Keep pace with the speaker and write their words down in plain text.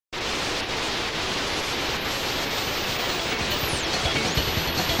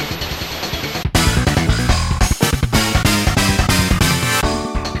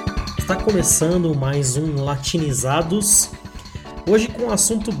Está começando mais um Latinizados. Hoje com um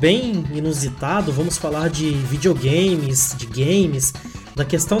assunto bem inusitado, vamos falar de videogames, de games, da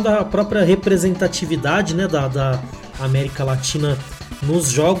questão da própria representatividade, né, da América Latina nos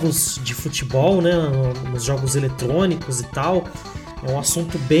jogos de futebol, né, nos jogos eletrônicos e tal. É um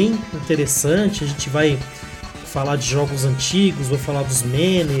assunto bem interessante, a gente vai falar de jogos antigos, vai falar dos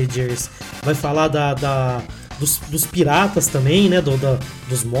managers, vai falar dos piratas também, né,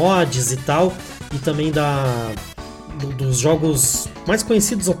 dos mods e tal, e também dos jogos mais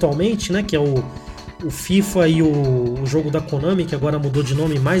conhecidos atualmente, né, que é o FIFA e o jogo da Konami, que agora mudou de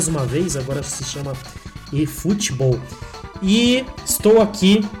nome mais uma vez, agora se chama Futebol. E estou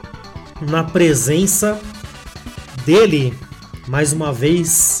aqui na presença dele, mais uma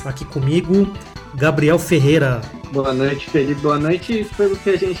vez aqui comigo, Gabriel Ferreira. Boa noite, Felipe. Boa noite pelo que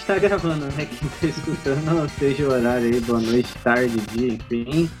a gente está gravando, né? Quem está escutando, seja o horário aí, boa noite, tarde, dia,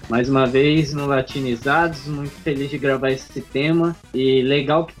 enfim. Mais uma vez no Latinizados, muito feliz de gravar esse tema. E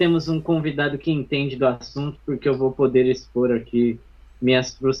legal que temos um convidado que entende do assunto, porque eu vou poder expor aqui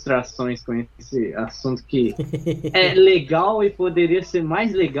minhas frustrações com esse assunto que é legal e poderia ser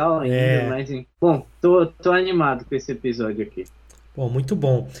mais legal ainda. Mas, bom, tô animado com esse episódio aqui. Bom, muito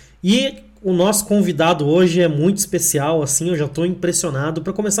bom. E o nosso convidado hoje é muito especial, assim, eu já tô impressionado.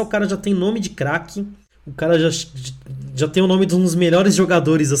 Para começar, o cara já tem nome de craque, o cara já tem o nome de um dos melhores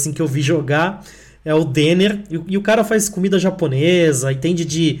jogadores, assim, que eu vi jogar, é o Denner, e o cara faz comida japonesa, entende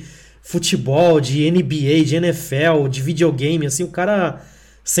de futebol, de NBA, de NFL, de videogame, assim, o cara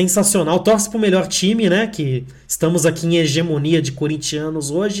sensacional, torce pro melhor time, né, que estamos aqui em hegemonia de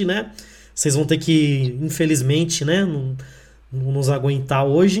corintianos hoje, né, vocês vão ter que, infelizmente, né, não nos aguentar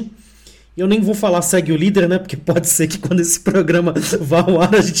hoje. Eu nem vou falar segue o líder, né? Porque pode ser que quando esse programa vá ao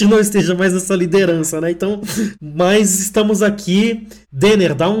ar a gente não esteja mais nessa liderança, né? Então, mas estamos aqui.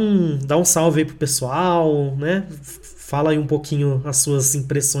 Denner, dá um salve aí pro pessoal, né? Fala aí um pouquinho as suas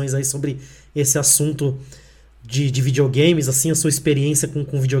impressões aí sobre esse assunto de videogames, assim, a sua experiência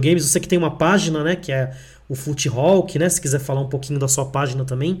com videogames. Você que tem uma página, né? Que é o Futhawks, né? Se quiser falar um pouquinho da sua página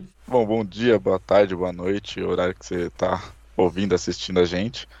também. Bom dia, boa tarde, boa noite, o horário que você tá ouvindo, assistindo a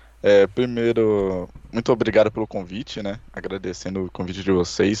gente. Primeiro, muito obrigado pelo convite, né? Agradecendo o convite de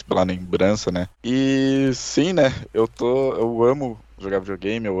vocês, pela lembrança, né? E sim, né? Eu amo jogar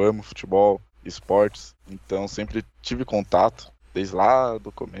videogame, eu amo futebol, esportes, então sempre tive contato, desde lá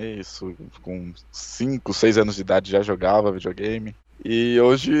do começo, com 5, 6 anos de idade já jogava videogame. E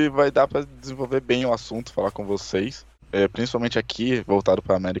hoje vai dar para desenvolver bem o assunto, falar com vocês, principalmente aqui, voltado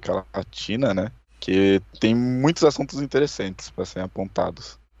para a América Latina, né? Que tem muitos assuntos interessantes para serem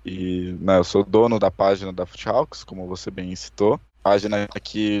apontados. E eu sou dono da página da Futhawks, como você bem citou. Página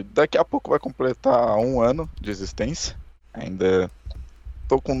que daqui a pouco vai completar 1 ano de existência. Ainda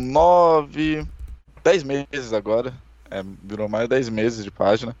estou com 10 meses agora. Virou mais de 10 meses de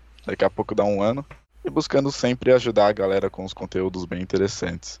página. Daqui a pouco dá 1 ano. E buscando sempre ajudar a galera com os conteúdos bem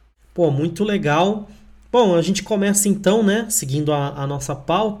interessantes. Pô, muito legal. Bom, a gente começa então, né, seguindo a nossa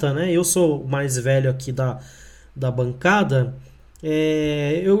pauta, né, eu sou o mais velho aqui da bancada,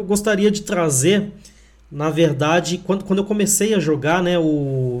 eu gostaria de trazer, na verdade, quando eu comecei a jogar, né,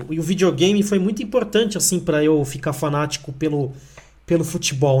 o videogame foi muito importante, assim, para eu ficar fanático pelo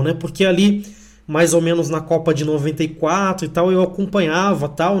futebol, né, porque ali, mais ou menos na Copa de 94 e tal, eu acompanhava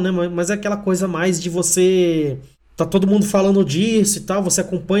tal, né, mas é aquela coisa mais de você... Tá todo mundo falando disso e tal, você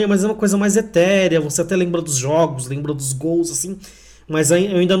acompanha, mas é uma coisa mais etérea, você até lembra dos jogos, lembra dos gols, assim, mas eu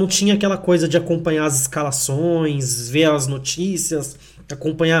ainda não tinha aquela coisa de acompanhar as escalações, ver as notícias,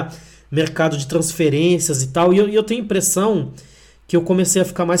 acompanhar mercado de transferências e tal, e eu tenho a impressão que eu comecei a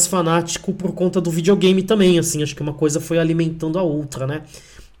ficar mais fanático por conta do videogame também, assim, acho que uma coisa foi alimentando a outra, né?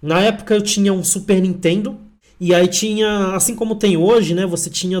 Na época eu tinha um Super Nintendo, e aí tinha, assim como tem hoje, né, você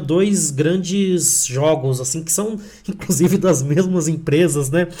tinha 2 grandes jogos, assim, que são inclusive das mesmas empresas,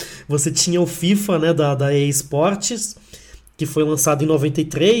 né? Você tinha o FIFA, né, da EA Sports, que foi lançado em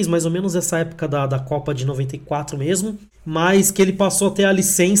 93, mais ou menos essa época da Copa de 94 mesmo, mas que ele passou a ter a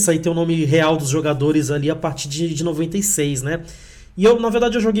licença e ter o nome real dos jogadores ali a partir de 96, né? E na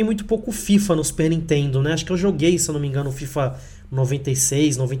verdade, eu joguei muito pouco FIFA no Super Nintendo, né? Acho que eu joguei, se eu não me engano, o FIFA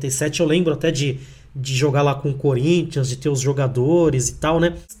 96, 97, eu lembro até de jogar lá com o Corinthians, de ter os jogadores e tal,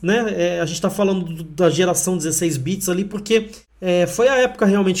 né? A gente tá falando da geração 16 bits ali, porque foi a época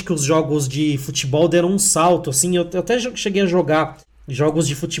realmente que os jogos de futebol deram um salto, assim, eu até cheguei a jogar jogos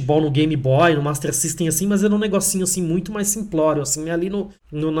de futebol no Game Boy, no Master System, assim, mas era um negocinho, assim, muito mais simplório, assim, ali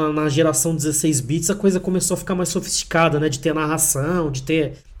na geração 16 bits a coisa começou a ficar mais sofisticada, né, de ter narração, de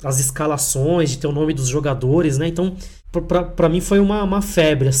ter as escalações, de ter o nome dos jogadores, né, então pra mim foi uma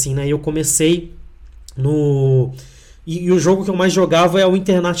febre, assim, né? Eu comecei no... E o jogo que eu mais jogava é o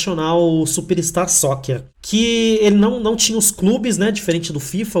International Superstar Soccer, que ele não tinha os clubes, né? Diferente do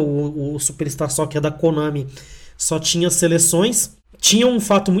FIFA, o Superstar Soccer da Konami só tinha seleções. Tinha um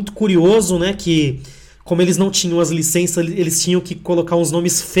fato muito curioso, né? Que como eles não tinham as licenças, eles tinham que colocar uns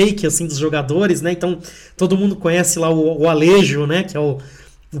nomes fake, assim, dos jogadores, né? Então todo mundo conhece lá o Alejo, né? Que é o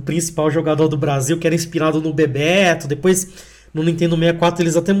principal jogador do Brasil, que era inspirado no Bebeto. Depois, no Nintendo 64,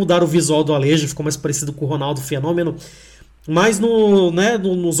 eles até mudaram o visual do Alejo, ficou mais parecido com o Ronaldo Fenômeno. Mas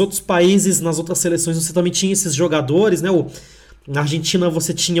nos outros países, nas outras seleções, você também tinha esses jogadores, né? Na Argentina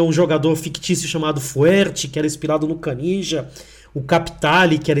você tinha um jogador fictício chamado Fuerte, que era inspirado no Canija. O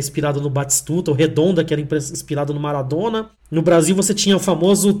Capitali, que era inspirado no Batistuta. O Redonda, que era inspirado no Maradona. No Brasil você tinha o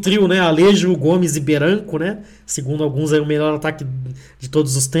famoso trio, né? Alejo, Gomes e Beranco, né? Segundo alguns, era o melhor ataque de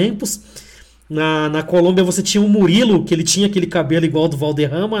todos os tempos. Na Colômbia você tinha o Murilo, que ele tinha aquele cabelo igual ao do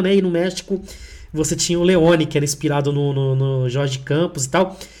Valderrama, né? E no México você tinha o Leone, que era inspirado no Jorge Campos e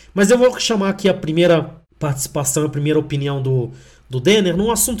tal. Mas eu vou chamar aqui a primeira participação, a primeira opinião do Denner, num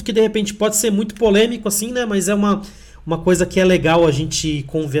assunto que de repente pode ser muito polêmico, assim, né? Mas é uma coisa que é legal a gente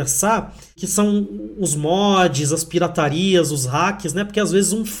conversar, que são os mods, as piratarias, os hacks, né? Porque às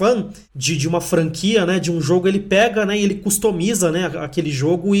vezes um fã de uma franquia, né? De um jogo, ele pega, né? E ele customiza, né? Aquele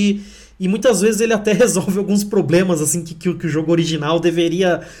jogo e muitas vezes ele até resolve alguns problemas, assim, que o jogo original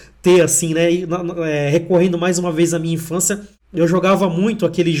deveria ter, assim, né? E, recorrendo mais uma vez à minha infância, eu jogava muito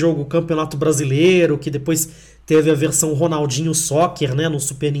aquele jogo Campeonato Brasileiro, que depois teve a versão Ronaldinho Soccer, né? No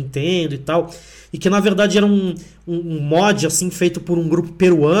Super Nintendo e tal. E que na verdade era um mod assim feito por um grupo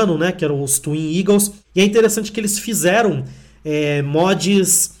peruano, né, que eram os Twin Eagles. E é interessante que eles fizeram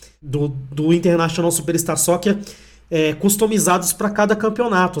mods do International Superstar Soccer customizados para cada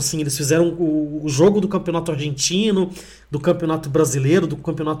campeonato. Assim, eles fizeram o jogo do campeonato argentino, do campeonato brasileiro, do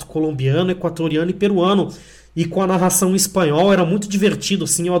campeonato colombiano, equatoriano e peruano. E com a narração em espanhol era muito divertido,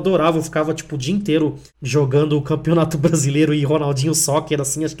 assim, eu adorava, eu ficava tipo o dia inteiro jogando o Campeonato Brasileiro e Ronaldinho Soccer,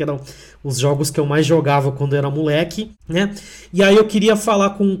 assim, acho que eram os jogos que eu mais jogava quando eu era moleque, né? E aí eu queria falar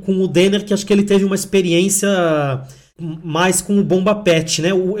com o Denner, que acho que ele teve uma experiência mais com o Bomba Pet,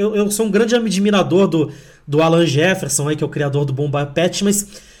 né? Eu sou um grande admirador do Alan Jefferson, aí, que é o criador do Bomba Pet,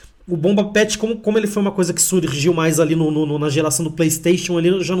 mas o Bomba Pet, como ele foi uma coisa que surgiu mais ali na geração do PlayStation,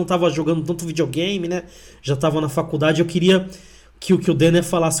 ele já não estava jogando tanto videogame, né? Já estava na faculdade. Eu queria que o Denner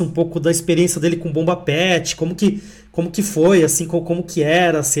falasse um pouco da experiência dele com o Bomba Pet, como que foi, assim, como que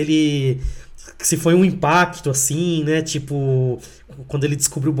era, se foi um impacto, assim, né? Tipo, quando ele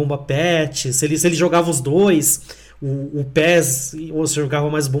descobriu o Bomba Pet, se ele jogava os dois, o PES, ou se jogava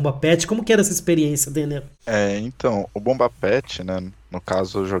mais o Bomba Pet, como que era essa experiência, Denner? Então, o Bomba Pet, né? No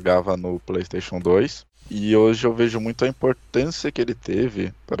caso, eu jogava no PlayStation 2 e hoje eu vejo muito a importância que ele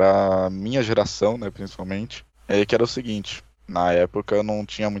teve para minha geração, né, principalmente, que era o seguinte: na época eu não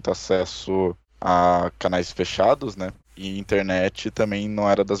tinha muito acesso a canais fechados, né, e internet também não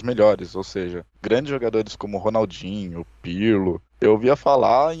era das melhores, ou seja, grandes jogadores como Ronaldinho, Pirlo, eu ouvia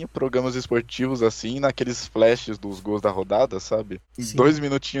falar em programas esportivos assim, naqueles flashes dos gols da rodada, sabe? Em Sim. 2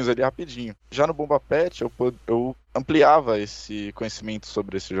 minutinhos ali, rapidinho. Já no Bomba Pet, eu ampliava esse conhecimento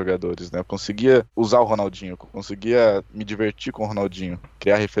sobre esses jogadores, né? Eu conseguia usar o Ronaldinho, eu conseguia me divertir com o Ronaldinho,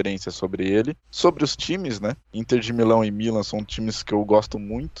 criar referências sobre ele. Sobre os times, né? Inter de Milão e Milan são times que eu gosto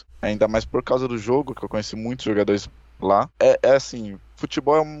muito, ainda mais por causa do jogo, que eu conheci muitos jogadores lá. É assim,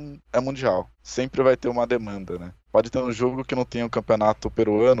 futebol é mundial, sempre vai ter uma demanda, né? Pode ter um jogo que não tenha um campeonato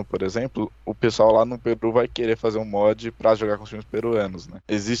peruano, por exemplo, o pessoal lá no Peru vai querer fazer um mod pra jogar com os times peruanos, né?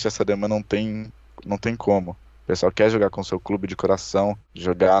 Existe essa demanda, não tem como. O pessoal quer jogar com seu clube de coração,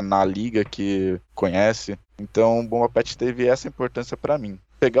 jogar na liga que conhece. Então, o Bomba Pet teve essa importância pra mim.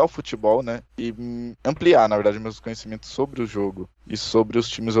 Pegar o futebol, né, e ampliar, na verdade, meus conhecimentos sobre o jogo e sobre os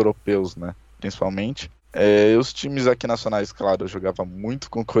times europeus, né, principalmente. Os times aqui nacionais, claro, eu jogava muito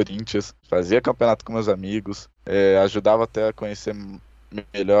com o Corinthians, fazia campeonato com meus amigos, ajudava até a conhecer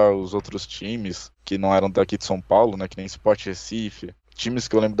melhor os outros times que não eram daqui de São Paulo, né, que nem Sport Recife, times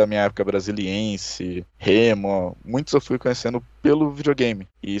que eu lembro da minha época, Brasiliense, Remo, muitos eu fui conhecendo pelo videogame,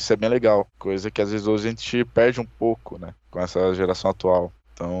 e isso é bem legal, coisa que às vezes hoje a gente perde um pouco, né, com essa geração atual.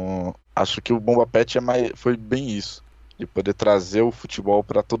 Então, acho que o Bomba Pet foi bem isso, de poder trazer o futebol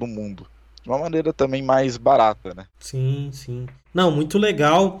para todo mundo. De uma maneira também mais barata, né? Sim, sim. Não, muito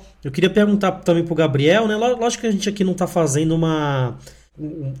legal. Eu queria perguntar também pro Gabriel, né? Lógico que a gente aqui não tá fazendo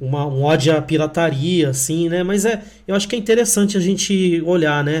um ódio à pirataria, assim, né? Mas eu acho que é interessante a gente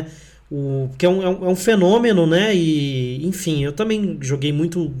olhar, né? Porque é um fenômeno, né? E, enfim, eu também joguei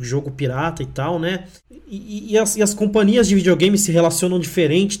muito jogo pirata e tal, né? E as companhias de videogame se relacionam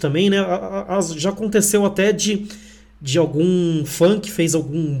diferente também, né? Já aconteceu até de algum fã que fez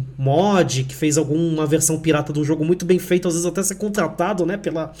algum mod, que fez alguma versão pirata do jogo muito bem feito, às vezes até ser contratado, né,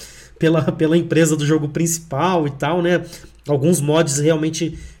 pela empresa do jogo principal e tal, né? Alguns mods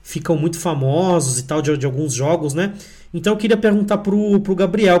realmente ficam muito famosos e tal, de alguns jogos, né? Então eu queria perguntar pro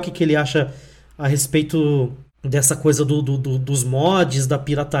Gabriel o que ele acha a respeito dessa coisa dos mods, da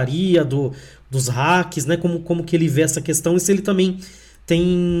pirataria, dos hacks, né? Como que ele vê essa questão e se ele também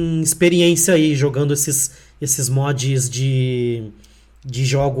tem experiência aí jogando esses mods de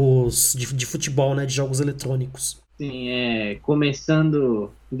jogos de futebol, né? De jogos eletrônicos. Sim,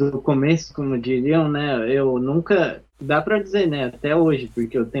 começando do começo, como diriam, né? Eu nunca, dá pra dizer, né? Até hoje,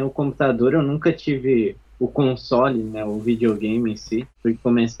 porque eu tenho o computador, eu nunca tive o console, né? O videogame em si. Fui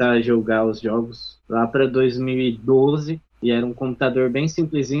começar a jogar os jogos lá para 2012. E era um computador bem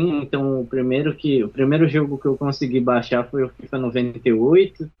simplesinho, então o primeiro jogo que eu consegui baixar foi o FIFA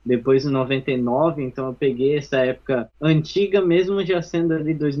 98, depois o 99, então eu peguei essa época antiga mesmo já sendo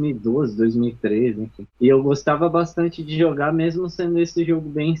ali 2012, 2013, enfim. E eu gostava bastante de jogar mesmo sendo esse jogo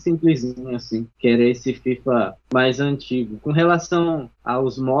bem simplesinho, assim, que era esse FIFA mais antigo. Com relação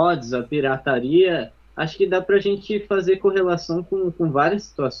aos mods, à pirataria, acho que dá pra gente fazer correlação com várias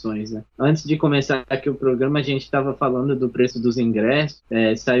situações, né? Antes de começar aqui o programa, a gente estava falando do preço dos ingressos.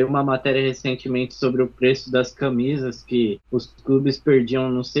 Saiu uma matéria recentemente sobre o preço das camisas, que os clubes perdiam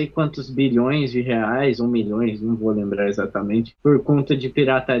não sei quantos bilhões de reais, ou milhões, não vou lembrar exatamente, por conta de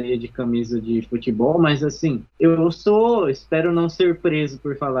pirataria de camisa de futebol. Mas assim, espero não ser preso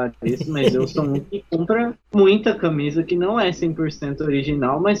por falar isso, mas eu sou um que compra muita camisa que não é 100%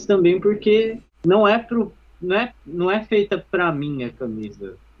 original, mas também porque não é feita para mim a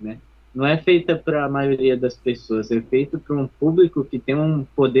camisa, né? Não é feita para a maioria das pessoas, é feita para um público que tem um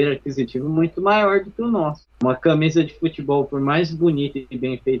poder aquisitivo muito maior do que o nosso. Uma camisa de futebol, por mais bonita e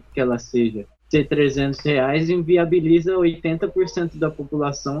bem feita que ela seja, ser R$300 inviabiliza 80% da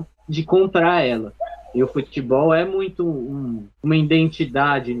população de comprar ela. E o futebol é muito uma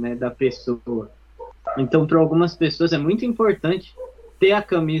identidade, né, da pessoa. Então, para algumas pessoas é muito importante ter a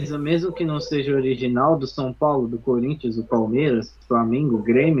camisa, mesmo que não seja original, do São Paulo, do Corinthians, do Palmeiras, Flamengo,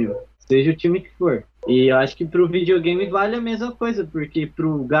 Grêmio, seja o time que for. E eu acho que pro videogame vale a mesma coisa, porque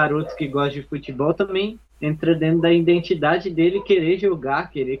pro garoto que gosta de futebol também entra dentro da identidade dele querer jogar,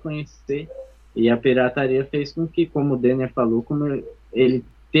 querer conhecer. E a pirataria fez com que, como o Denner falou, como ele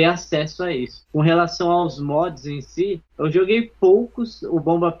ter acesso a isso. Com relação aos mods em si, eu joguei poucos. O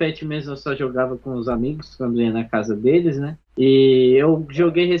Bomba Pet mesmo eu só jogava com os amigos quando ia na casa deles, né? E eu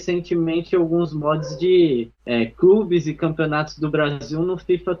joguei recentemente alguns mods de clubes e campeonatos do Brasil no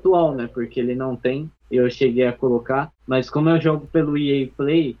FIFA atual, né? Porque ele não tem, eu cheguei a colocar. Mas como eu jogo pelo EA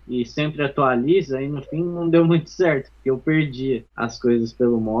Play e sempre atualiza, aí no fim não deu muito certo, porque eu perdia as coisas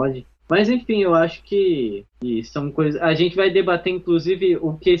pelo mod. Mas enfim, eu acho que são coisas... A gente vai debater, inclusive,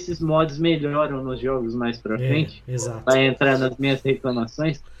 o que esses mods melhoram nos jogos mais pra frente. Exato. Vai entrar nas minhas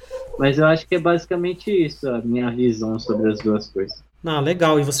reclamações. Mas eu acho que é basicamente isso, a minha visão sobre as duas coisas.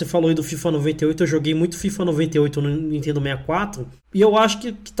 Legal. E você falou aí do FIFA 98. Eu joguei muito FIFA 98 no Nintendo 64. E eu acho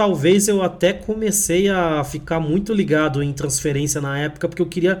que talvez eu até comecei a ficar muito ligado em transferência na época, porque eu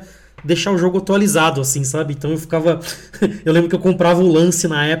queria deixar o jogo atualizado, assim, sabe? Então eu ficava... eu lembro que eu comprava o lance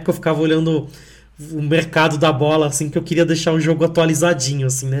na época, eu ficava olhando o mercado da bola, assim, que eu queria deixar o jogo atualizadinho,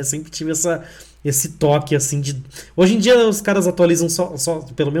 assim, né? Sempre tive esse toque, assim, de... Hoje em dia os caras atualizam só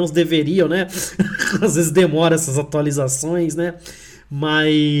pelo menos deveriam, né? Às vezes demora essas atualizações, né?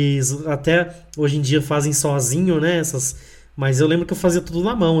 Mas até hoje em dia fazem sozinho, né? Mas eu lembro que eu fazia tudo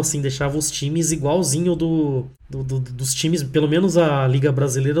na mão, assim, deixava os times igualzinho dos times, pelo menos a Liga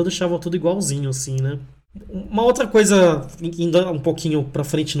Brasileira eu deixava tudo igualzinho, assim, né? Uma outra coisa, indo um pouquinho pra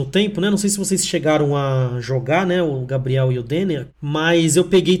frente no tempo, né? Não sei se vocês chegaram a jogar, né? O Gabriel e o Denner, mas eu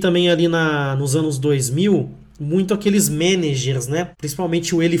peguei também ali nos anos 2000... muito aqueles managers, né?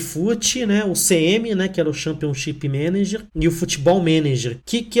 Principalmente o Elifoot, né? O CM, né? Que era o Championship Manager, e o Futebol Manager.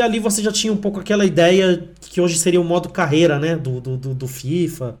 Que ali você já tinha um pouco aquela ideia que hoje seria o modo carreira, né? Do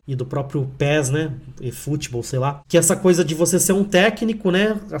FIFA e do próprio PES, né? E Futebol, sei lá. Que é essa coisa de você ser um técnico,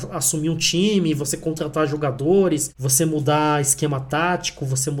 né? Assumir um time, você contratar jogadores, você mudar esquema tático,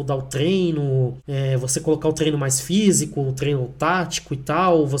 você mudar o treino, você colocar o treino mais físico, o treino tático e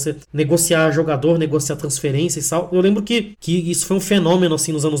tal, você negociar jogador, negociar transferência e tal. Eu lembro que isso foi um fenômeno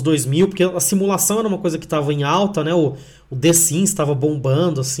assim nos anos 2000, porque a simulação era uma coisa que estava em alta, né? o The Sims estava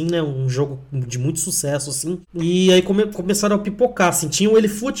bombando, assim, né? Um jogo de muito sucesso, assim. E aí começaram a pipocar, assim. Tinha o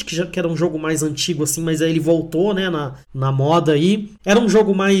Elifoot, que era um jogo mais antigo, assim, mas aí ele voltou, né, na moda aí. Era um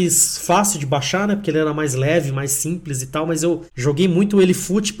jogo mais fácil de baixar, né? Porque ele era mais leve, mais simples e tal, mas eu joguei muito o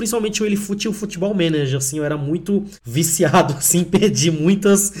Elifoot, principalmente o Elifoot e o Futebol Manager, assim. Eu era muito viciado, assim, perdi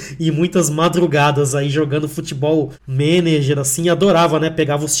muitas e muitas madrugadas aí jogando Futebol Manager, assim. Adorava, né?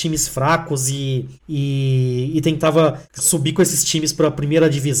 Pegava os times fracos e tentava subir com esses times para a primeira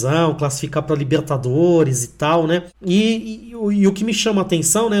divisão, classificar para Libertadores e tal, né? E o que me chama a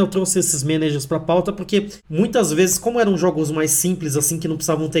atenção, né? Eu trouxe esses managers para pauta porque muitas vezes, como eram jogos mais simples, assim, que não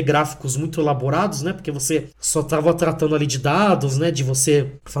precisavam ter gráficos muito elaborados, né? Porque você só estava tratando ali de dados, né? De você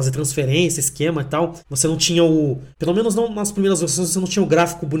fazer transferência, esquema e tal. Você não tinha pelo menos não nas primeiras versões, você não tinha o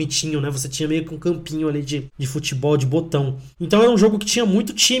gráfico bonitinho, né? Você tinha meio que um campinho ali de futebol, de botão. Então era um jogo que tinha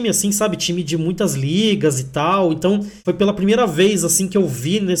muito time, assim, sabe? Time de muitas ligas e tal. Então foi pela primeira vez, assim, que eu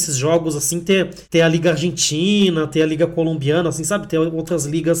vi nesses jogos, assim, ter a Liga Argentina, ter a Liga Colombiana, assim, sabe? Ter outras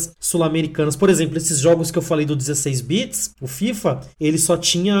ligas sul-americanas. Por exemplo, esses jogos que eu falei do 16 bits, o FIFA, ele só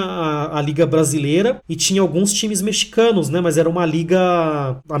tinha a Liga Brasileira e tinha alguns times mexicanos, né? Mas era uma Liga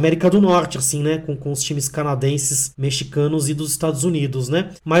América do Norte, assim, né? Com os times canadenses, mexicanos e dos Estados Unidos, né?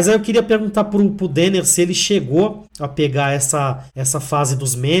 Mas aí eu queria perguntar pro Denner se ele chegou a pegar essa fase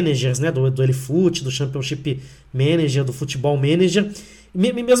dos managers, né? Do Elifoot, do Championship Manager, do Futebol Manager.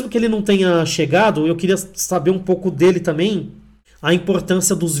 Mesmo que ele não tenha chegado, eu queria saber um pouco dele também, a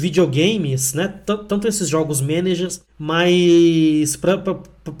importância dos videogames, né? Tanto esses jogos managers, mas para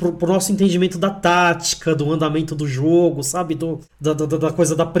o nosso entendimento da tática, do andamento do jogo, sabe? Da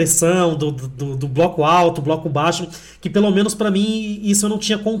coisa da pressão, do bloco alto, bloco baixo, que pelo menos para mim isso eu não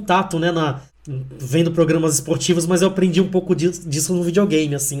tinha contato, né? Vendo programas esportivos, mas eu aprendi um pouco disso no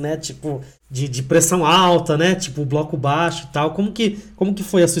videogame, assim, né? Tipo, de pressão alta, né? Tipo, bloco baixo e tal. Como que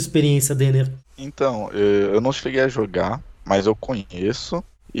foi a sua experiência, Denner? Então, eu não cheguei a jogar, mas eu conheço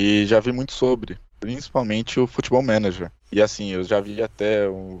e já vi muito sobre, principalmente o Futebol Manager. E assim, eu já vi até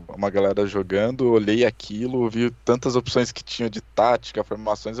uma galera jogando, olhei aquilo, vi tantas opções que tinha de tática,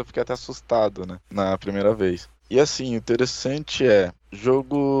 formações, eu fiquei até assustado, né, na primeira vez. E assim, o interessante é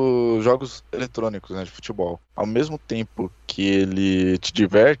jogos eletrônicos, né, de futebol. Ao mesmo tempo que ele te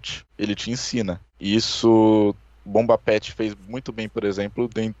diverte, ele te ensina. E isso Bomba Pet fez muito bem, por exemplo,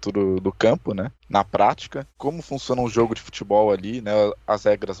 dentro do campo, né? Na prática, como funciona um jogo de futebol ali, né? As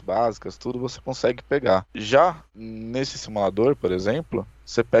regras básicas, tudo você consegue pegar. Já nesse simulador, por exemplo,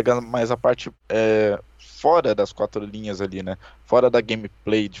 você pega mais a parte fora das quatro linhas ali, né? Fora da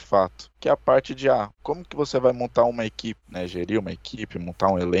gameplay, de fato. Que é a parte de, como que você vai montar uma equipe, né? Gerir uma equipe,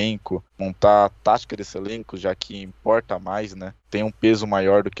 montar um elenco, montar a tática desse elenco, já que importa mais, né? Tem um peso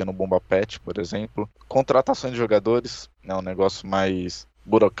maior do que no Bomba Pet, por exemplo. Contratações de jogadores, né? Um negócio mais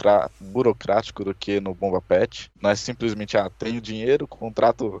burocrático do que no Bomba Pet. Não é simplesmente, tenho dinheiro,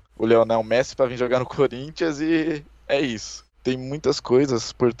 contrato o Lionel Messi para vir jogar no Corinthians e é isso. Tem muitas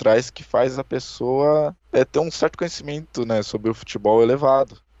coisas por trás que faz a pessoa ter um certo conhecimento, né, sobre o futebol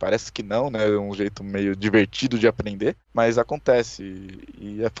elevado. Parece que não, né, é um jeito meio divertido de aprender, mas acontece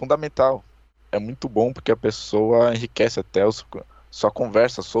e é fundamental. É muito bom porque a pessoa enriquece até sua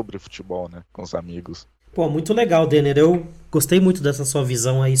conversa sobre futebol, né, com os amigos. Pô, muito legal, Denner. Eu gostei muito dessa sua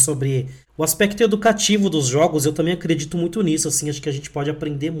visão aí sobre o aspecto educativo dos jogos. Eu também acredito muito nisso, assim. Acho que a gente pode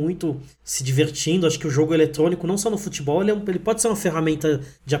aprender muito se divertindo. Acho que o jogo eletrônico, não só no futebol, ele pode ser uma ferramenta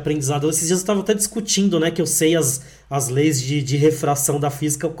de aprendizado. Esses dias eu estava até discutindo, né, que eu sei as leis de refração da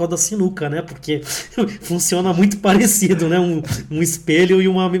física por causa da sinuca, né? Porque funciona muito parecido, né? Um espelho e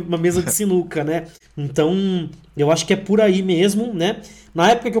uma mesa de sinuca, né? Então, eu acho que é por aí mesmo, né? Na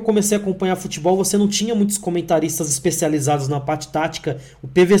época que eu comecei a acompanhar futebol, você não tinha muitos comentaristas especializados na parte tática. O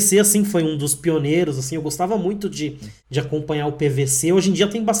PVC, assim, foi um dos pioneiros, assim. Eu gostava muito de acompanhar o PVC. Hoje em dia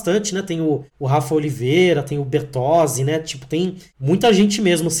tem bastante, né? Tem o Rafa Oliveira, tem o Bertozzi, né? Tipo, tem muita gente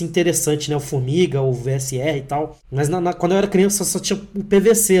mesmo, assim, interessante, né? O Formiga, o VSR e tal. Mas quando eu era criança, só tinha o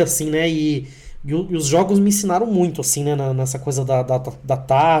PVC, assim, né? E os jogos me ensinaram muito, assim, né? Nessa coisa da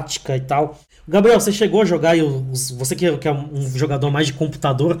tática e tal. Gabriel, você chegou a jogar, você que é um jogador mais de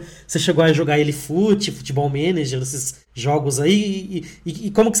computador, você chegou a jogar Elifoot, Futebol Manager, esses jogos aí,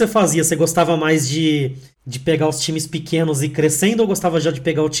 e como que você fazia? Você gostava mais de pegar os times pequenos e ir crescendo, ou gostava já de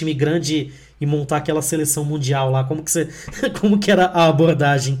pegar o time grande e montar aquela seleção mundial lá? Como que era a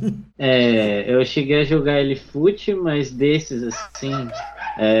abordagem? Eu cheguei a jogar Elifoot, mas desses, assim,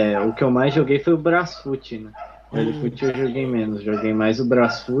 o que eu mais joguei foi o Brasfoot, né? O Elifoot eu joguei menos, joguei mais o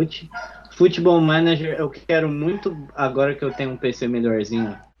Brasfoot. Futebol Manager eu quero muito, agora que eu tenho um PC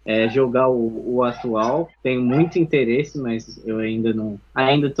melhorzinho, jogar o atual. Tenho muito interesse, mas eu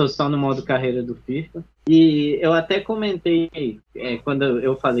ainda estou só no modo carreira do FIFA. E eu até comentei, quando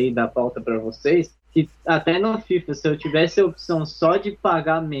eu falei da pauta para vocês, que até no FIFA, se eu tivesse a opção só de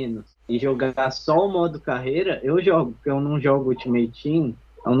pagar menos e jogar só o modo carreira, eu jogo, porque eu não jogo Ultimate Team,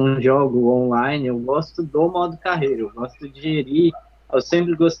 eu não jogo online, eu gosto do modo carreira, eu gosto de gerir. Eu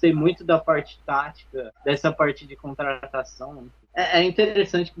sempre gostei muito da parte tática, dessa parte de contratação. É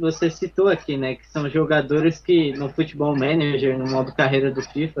interessante que você citou aqui, né? Que são jogadores que no Futebol Manager, no modo carreira do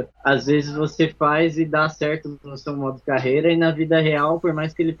FIFA, às vezes você faz e dá certo no seu modo carreira, e na vida real, por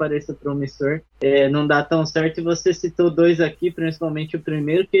mais que ele pareça promissor, não dá tão certo. E você citou dois aqui, principalmente o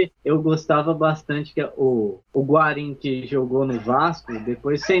primeiro, que eu gostava bastante, que é o Guarim, que jogou no Vasco.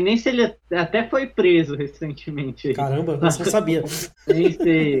 Depois, sei nem se ele até foi preso recentemente. Caramba, eu não sabia.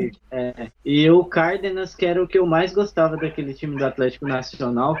 E o Cárdenas, que era o que eu mais gostava daquele time do Atlético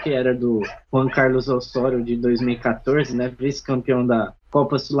Nacional, que era do Juan Carlos Osório de 2014, né, vice-campeão da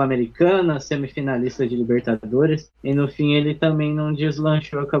Copa Sul-Americana, semifinalista de Libertadores, e no fim ele também não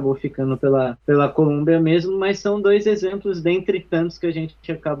deslanchou, acabou ficando pela Colômbia mesmo, mas são dois exemplos dentre tantos que a gente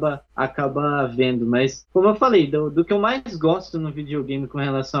acaba vendo. Mas, como eu falei, do que eu mais gosto no videogame com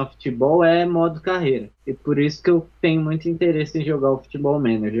relação ao futebol é modo carreira, e por isso que eu tenho muito interesse em jogar o Futebol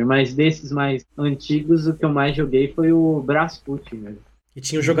Manager, mas desses mais antigos, o que eu mais joguei foi o Brasfoot mesmo. E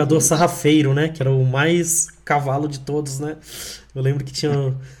tinha o jogador sarrafeiro, né? Que era o mais cavalo de todos, né? Eu lembro que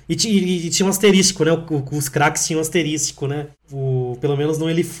tinha... E tinha um asterístico, né? Os craques tinham um asterístico, né? Pelo menos no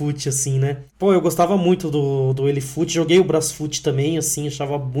Elifoot, assim, né? Pô, eu gostava muito do Elifoot. Joguei o Brasfoot também, assim.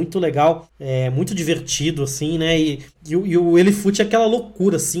 Achava muito legal. Muito divertido, assim, né? E o Elifoot é aquela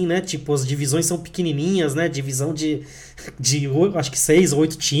loucura, assim, né? Tipo, as divisões são pequenininhas, né? Divisão de acho que 6 ou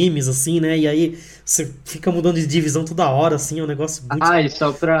 8 times, assim, né? E aí você fica mudando de divisão toda hora, assim. É um negócio muito... E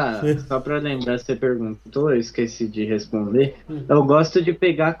só pra lembrar, você perguntou, eu esqueci de responder. Eu gosto de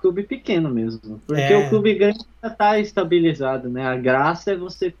pegar clube pequeno mesmo, porque o clube grande já tá estabilizado, né? A graça é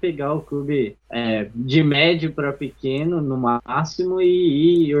você pegar o clube de médio para pequeno no máximo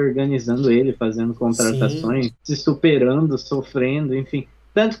e ir organizando ele, fazendo contratações, sim, se superando, sofrendo, enfim.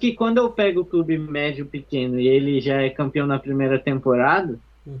 Tanto que quando eu pego o clube médio pequeno e ele já é campeão na primeira temporada,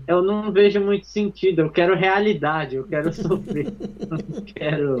 eu não vejo muito sentido. Eu quero realidade, eu quero sofrer. Não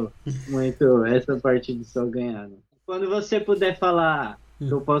quero muito essa parte de só ganhar, né? Quando você puder falar,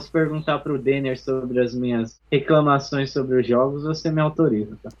 eu posso perguntar pro Denner sobre as minhas reclamações sobre os jogos, você me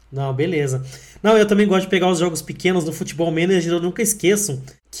autoriza, tá? Não, beleza. Não, eu também gosto de pegar os jogos pequenos no Futebol Manager. Eu nunca esqueço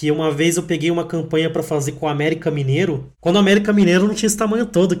que uma vez eu peguei uma campanha pra fazer com o América Mineiro, quando o América Mineiro não tinha esse tamanho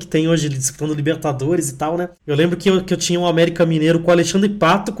todo que tem hoje, disputando Libertadores e tal, né? Eu lembro que eu tinha um América Mineiro com o Alexandre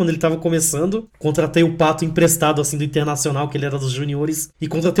Pato, quando ele tava começando. Contratei o Pato emprestado, assim, do Internacional, que ele era dos juniores. E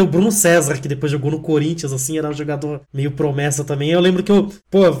contratei o Bruno César, que depois jogou no Corinthians, assim, era um jogador meio promessa também. Eu lembro que eu,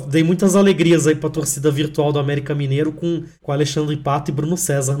 dei muitas alegrias aí pra torcida virtual do América Mineiro com Alexandre Pato e Bruno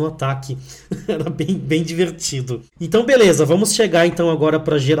César no ataque. Era bem, bem divertido. Então, beleza, vamos chegar então agora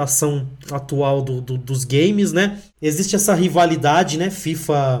pra geração atual dos games, né? Existe essa rivalidade, né?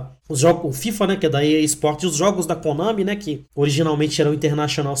 O FIFA, né, que é da EA Sports, e os jogos da Konami, né, que originalmente era o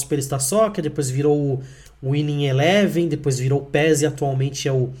International Superstar Soccer, depois virou o Winning Eleven, depois virou o PES e atualmente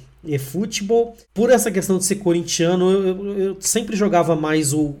é o eFootball. Por essa questão de ser corintiano, eu sempre jogava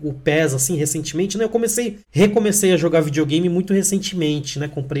mais o PES, assim, recentemente, né? Eu recomecei a jogar videogame muito recentemente, né?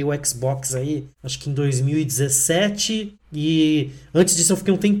 Comprei o Xbox aí, acho que em 2017, e antes disso eu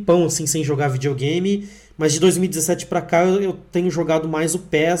fiquei um tempão, assim, sem jogar videogame. Mas de 2017 pra cá eu tenho jogado mais o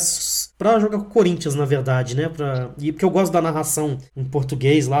PES pra jogar com o Corinthians, na verdade, né? E porque eu gosto da narração em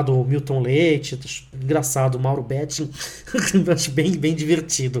português lá do Milton Leite, engraçado, Mauro Betting, acho bem, bem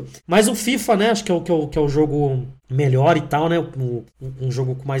divertido. Mas o FIFA, né? Acho que é o jogo melhor e tal, né? Um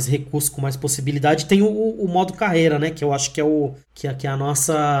jogo com mais recursos, com mais possibilidade. Tem o modo carreira, né? Que eu acho que é o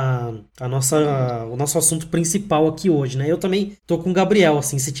nosso assunto principal aqui hoje, né? Eu também tô com o Gabriel,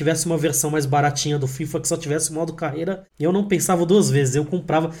 assim, se tivesse uma versão mais baratinha do FIFA que só tivesse o modo carreira, eu não pensava duas vezes, eu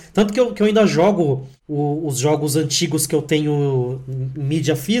comprava. Tanto que eu ainda jogo os jogos antigos que eu tenho em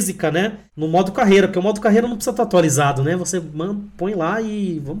mídia física, né? No modo carreira, porque o modo carreira não precisa estar atualizado, né? Você põe lá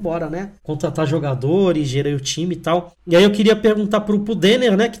e vambora, né? Contratar jogadores, gerir o time e tal. E aí eu queria perguntar pro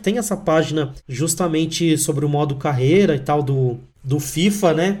Denner, né? Que tem essa página justamente sobre o modo carreira e tal do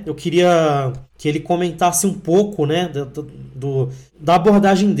FIFA, né? Eu queria que ele comentasse um pouco, né, da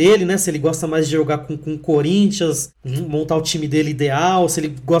abordagem dele, né, se ele gosta mais de jogar com o Corinthians, montar o time dele ideal, se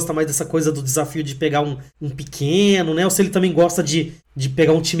ele gosta mais dessa coisa do desafio de pegar um pequeno, né, ou se ele também gosta de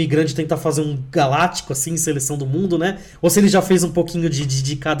pegar um time grande e tentar fazer um galáctico, assim, seleção do mundo, né, ou se ele já fez um pouquinho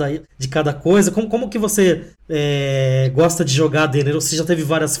de cada coisa. Como que você gosta de jogar dele? Ou você já teve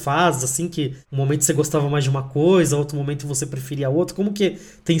várias fases, assim, que um momento você gostava mais de uma coisa, outro momento você preferia outra? Como que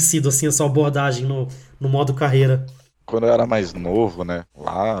tem sido, assim, a sua abordagem no modo carreira? Quando eu era mais novo, né,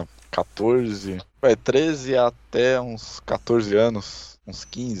 lá, 13 até uns 14 anos, uns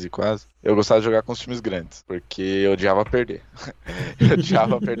 15 quase, eu gostava de jogar com os times grandes, porque eu odiava perder. Eu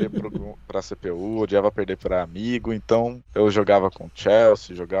odiava perder pra CPU, odiava perder pra amigo, então eu jogava com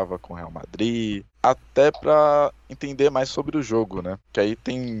Chelsea, jogava com Real Madrid, até pra entender mais sobre o jogo, né, que aí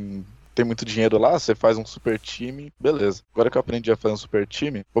tem muito dinheiro lá, você faz um super time, beleza. Agora que eu aprendi a fazer um super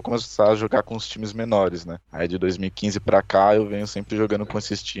time, vou começar a jogar com os times menores, né? Aí de 2015 pra cá eu venho sempre jogando com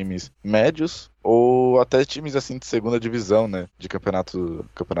esses times médios ou até times assim de segunda divisão, né? De campeonato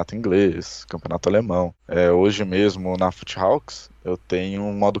inglês, campeonato alemão. Hoje mesmo na Futhawks eu tenho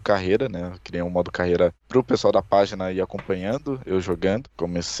um modo carreira, né? Eu criei um modo carreira pro pessoal da página ir acompanhando, eu jogando.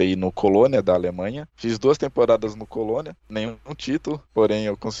 Comecei no Colônia da Alemanha, fiz 2 temporadas no Colônia, nenhum título, porém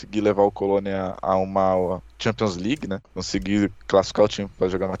eu consegui levar o Colônia a uma Champions League, né? Consegui classificar o time para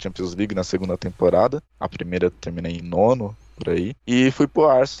jogar na Champions League na segunda temporada. A primeira eu terminei em 9º, por aí. E fui pro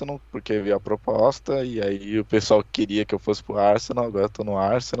Arsenal, porque vi a proposta, e aí o pessoal queria que eu fosse pro Arsenal, agora eu tô no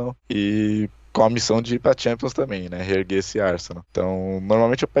Arsenal, e com a missão de ir pra Champions também, né, reerguer esse Arsenal. Então,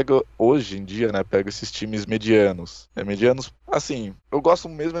 normalmente eu pego, hoje em dia, né, pego esses times medianos. Medianos, assim, eu gosto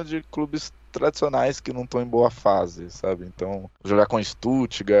mesmo de clubes tradicionais que não estão em boa fase, sabe? Então, jogar com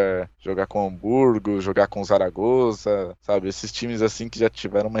Stuttgart, jogar com Hamburgo, jogar com Zaragoza, sabe? Esses times assim que já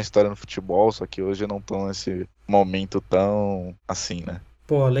tiveram uma história no futebol, só que hoje não estão nesse momento tão assim, né?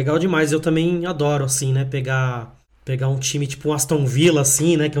 Pô, legal demais. Eu também adoro, assim, né? Pegar um time tipo o Aston Villa,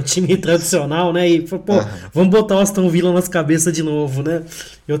 assim, né? Que é um time tradicional, né? E, pô, Aham. vamos botar o Aston Villa nas cabeças de novo, né?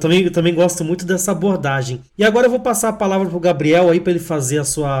 Eu também gosto muito dessa abordagem. E agora eu vou passar a palavra pro Gabriel aí para ele fazer a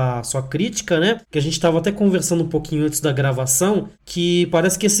sua crítica, né? Que a gente tava até conversando um pouquinho antes da gravação, que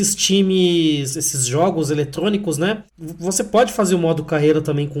parece que esses times, esses jogos eletrônicos, né? Você pode fazer o modo carreira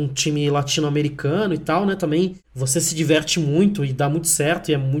também com um time latino-americano e tal, né? Também você se diverte muito e dá muito certo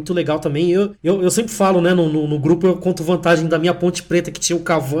e é muito legal também. Eu sempre falo, né, no grupo eu conto vantagem da minha Ponte Preta, que tinha o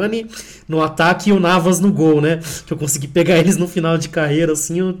Cavani no ataque e o Navas no gol, né? Que eu consegui pegar eles no final de carreira,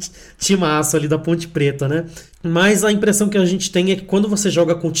 assim, um timaço ali da Ponte Preta, né? Mas a impressão que a gente tem é que quando você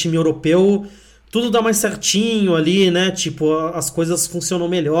joga com o time europeu, tudo dá mais certinho ali, né? Tipo, as coisas funcionam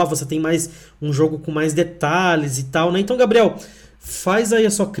melhor, você tem mais um jogo com mais detalhes e tal, né? Então, Gabriel, faz aí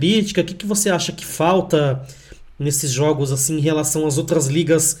a sua crítica, o que você acha que falta nesses jogos, assim, em relação às outras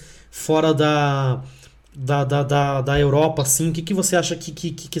ligas fora da Europa, assim? O que você acha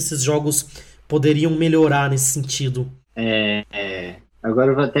que esses jogos poderiam melhorar nesse sentido?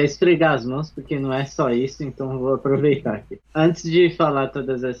 Agora eu vou até esfregar as mãos, porque não é só isso, então eu vou aproveitar aqui. Antes de falar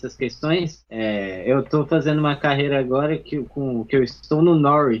todas essas questões, eu estou fazendo uma carreira agora que eu estou no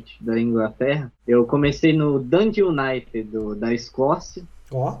Norwich, da Inglaterra. Eu comecei no Dundee United, da Escócia.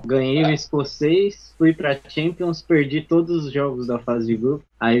 Ó, Ganhei o escocês, fui pra Champions, perdi todos os jogos da fase de grupo.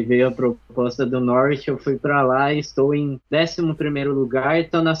 Aí veio a proposta do Norwich, eu fui pra lá e estou em 11º lugar e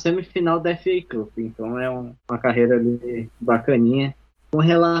estou na semifinal da FA Cup. Então é uma carreira ali bacaninha. Com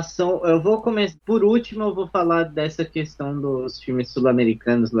relação, eu vou começar, por último eu vou falar dessa questão dos times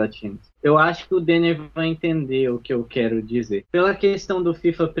sul-americanos latinos. Eu acho que o Denner vai entender o que eu quero dizer. Pela questão do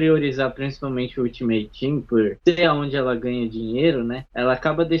FIFA priorizar principalmente o Ultimate Team, por ser onde ela ganha dinheiro, né? Ela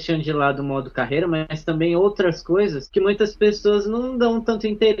acaba deixando de lado o modo carreira, mas também outras coisas que muitas pessoas não dão tanto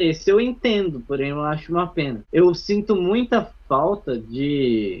interesse. Eu entendo, porém eu acho uma pena. Eu sinto muita falta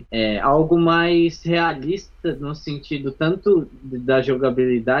de algo mais realista no sentido tanto da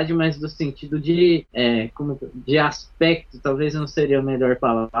jogabilidade, mas do sentido de aspecto, talvez não seria a melhor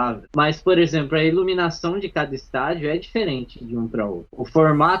palavra. Mas, por exemplo, a iluminação de cada estádio é diferente de um para outro. O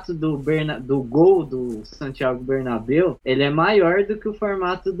formato do gol do Santiago Bernabéu, ele é maior do que o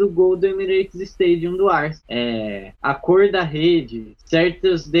formato do gol do Emirates Stadium do Arsenal. A cor da rede,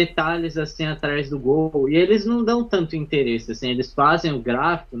 certos detalhes assim atrás do gol, e eles não dão tanto interesse assim. assim, eles fazem o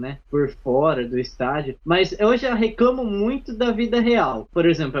gráfico, né, por fora do estádio, mas eu já reclamo muito da vida real. Por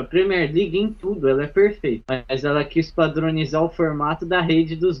exemplo, a Premier League em tudo, ela é perfeita, mas ela quis padronizar o formato da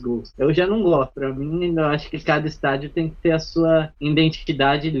rede dos gols. Eu já não gosto. Para mim, eu acho que cada estádio tem que ter a sua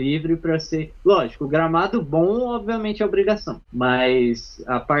identidade livre para ser... Lógico, o gramado bom, obviamente, é obrigação, mas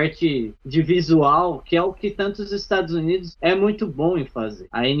a parte de visual, que é o que tanto os Estados Unidos é muito bom em fazer.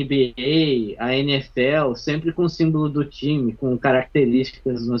 A NBA, a NFL, sempre com o símbolo do time, com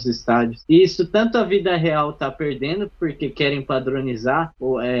características nos estádios. E isso tanto a vida real tá perdendo, porque querem padronizar.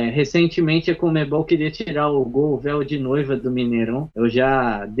 Recentemente a Conmebol queria tirar o véu de noiva do Mineirão. Eu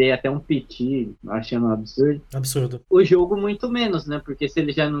já dei até um piti, achando um absurdo. Absurdo. O jogo muito menos, né? Porque se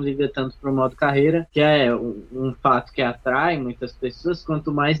ele já não liga tanto pro modo carreira, que é um fato que atrai muitas pessoas,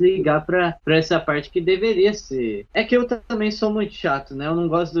 quanto mais ligar pra essa parte que deveria ser. É que eu também sou muito chato, né? Eu não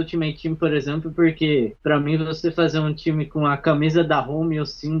gosto do Ultimate Team, por exemplo, porque pra mim você fazer um time com a camisa da Home e o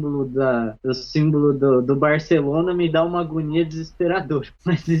símbolo do Barcelona me dá uma agonia desesperadora.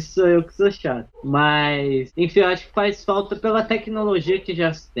 Mas isso sou eu que sou chato. Mas, enfim, eu acho que faz falta pela tecnologia que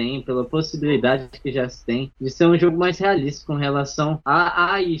já se tem, pela possibilidade que já se tem, de ser um jogo mais realista com relação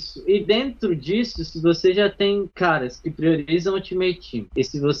a isso. E dentro disso, se você já tem caras que priorizam o Ultimate Team, e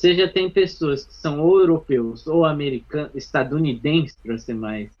se você já tem pessoas que são ou europeus ou americanos, estadunidenses, para ser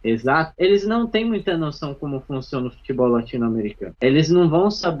mais exato, eles não têm muita noção como funciona o futebol latino-americano. Eles não vão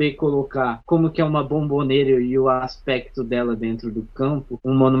saber colocar como que é uma bomboneira e o aspecto dela dentro do campo,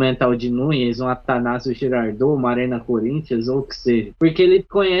 um Monumental de Núñez, um Atanásio Girardot, uma Arena Corinthians, ou o que seja. Porque ele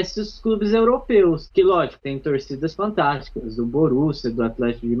conhece os clubes europeus, que, lógico, tem torcidas fantásticas, do Borussia, do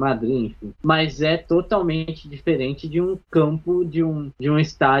Atlético de Madrid, enfim. Mas é totalmente diferente de um campo, de um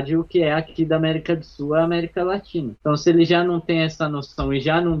estádio que é aqui da América do Sul, a América Latina. Então, se ele já não tem essa noção e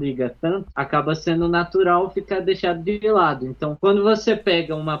já não liga tanto, acaba sendo natural ficar deixado de lado. Então, quando você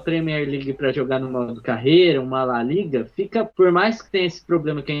pega uma Premier League para jogar no modo carreira, uma La Liga, fica, por mais que tenha esse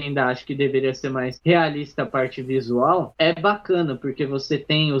problema que eu ainda acho que deveria ser mais realista a parte visual, é bacana, porque você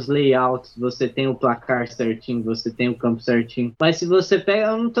tem os layouts, você tem o placar certinho, você tem o campo certinho. Mas se você pega,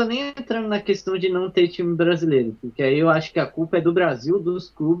 eu não tô nem entrando na questão de não ter time brasileiro, porque aí eu acho que a culpa é do Brasil, dos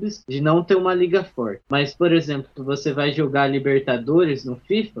clubes, de não ter uma liga forte. Mas, por exemplo, você vai jogar Libertadores no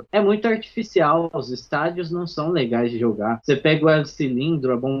FIFA, é muito artificial, os estádios não são legais de jogar. Você pega o El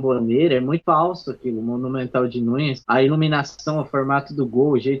Cilindro, a bomboneira, é muito falso aquilo, o Monumental de Núñez, a iluminação, o formato do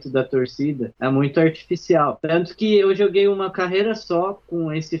gol, o jeito da torcida, é muito artificial. Tanto que eu joguei uma carreira só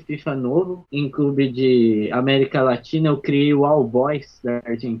com esse FIFA novo, em clube de América Latina, eu criei o All Boys da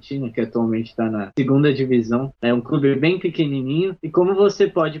Argentina, que atualmente está na segunda divisão. É um clube bem pequenininho, e como você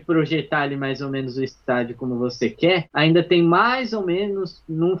pode projetar ali mais ou menos o estádio como você quer, ainda tem mais ou menos,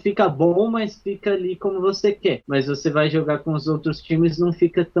 não fica bom, mas fica ali como você quer. Mas você vai jogar com os outros times, não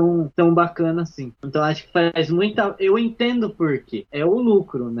fica tão bacana assim. Então acho que faz muita... Eu entendo por quê. É o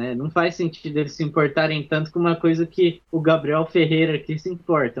lucro, né? Não faz sentido eles se importarem tanto com uma coisa que o Gabriel Ferreira aqui se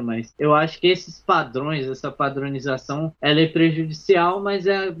importa, mas eu acho que esses padrões, essa padronização, ela é prejudicial, mas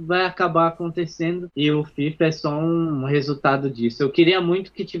vai acabar acontecendo e o FIFA é só um resultado disso. Eu queria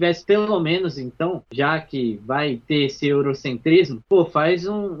muito que tivesse pelo menos, então, já que vai ter esse eurocentrismo, faz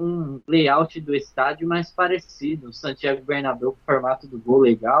um layout do estádio mais parecido, o Santiago Bernabéu com o formato do gol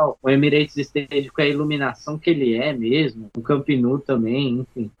legal, o Emirates Stadium com a iluminação que ele é mesmo, o Camp Nou também,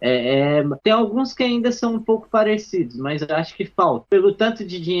 enfim. Tem alguns que ainda são um pouco parecidos, mas eu acho que falta. Pelo tanto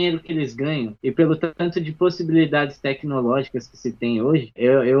de dinheiro que eles ganham e pelo tanto de possibilidades tecnológicas que se tem hoje,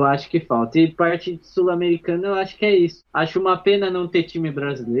 eu acho que falta. E parte sul-americana eu acho que é isso. Acho uma pena não ter time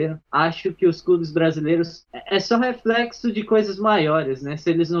brasileiro. Acho que os clubes brasileiros é só reflexo de coisas maiores, né? Se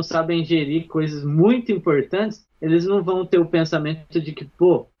eles não sabem gerir coisas muito importantes, eles não vão ter o pensamento de que,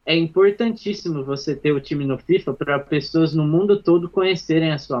 é importantíssimo você ter o time no FIFA para pessoas no mundo todo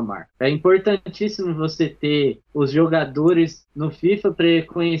conhecerem a sua marca. É importantíssimo você ter os jogadores no FIFA para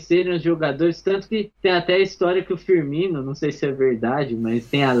conhecerem os jogadores, tanto que tem até a história que o Firmino, não sei se é verdade, mas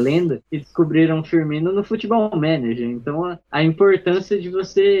tem a lenda que descobriram o Firmino no Futebol Manager. Então a importância de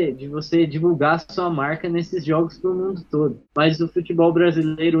você divulgar a sua marca nesses jogos para o mundo todo. Mas o futebol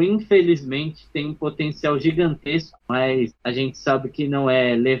brasileiro, infelizmente, tem um potencial gigantesco, mas a gente sabe que não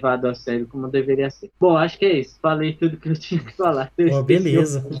é levado a sério como deveria ser. Bom, acho que é isso. Falei tudo que eu tinha que falar.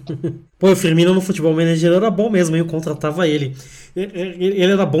 Beleza. O Firmino no Futebol Manager era bom mesmo, eu contratava ele. Ele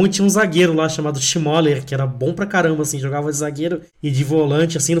era bom e tinha um zagueiro lá chamado Schmoller, que era bom pra caramba, assim, jogava de zagueiro e de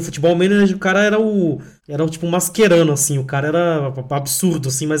volante, assim, no Futebol Manager o cara era tipo um mascherano, assim, o cara era absurdo,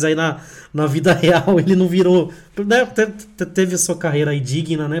 assim, mas aí na vida real ele não virou, né, teve a sua carreira aí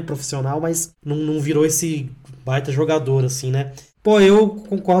digna, né, profissional, mas não virou esse baita jogador, assim, né? Pô, eu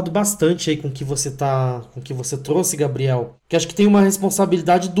concordo bastante aí com o que com o que você trouxe, Gabriel. Que acho que tem uma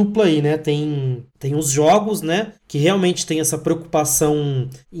responsabilidade dupla aí, né? Tem os jogos, né? Que realmente tem essa preocupação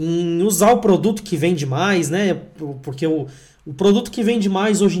em usar o produto que vende mais, né? Porque o produto que vende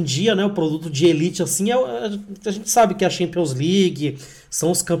mais hoje em dia, né? O produto de elite, assim, a gente sabe que é a Champions League,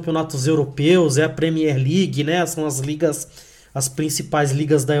 são os campeonatos europeus, é a Premier League, né? São as principais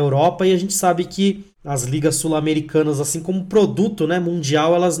ligas da Europa, e a gente sabe que as ligas sul-americanas, assim como produto, né,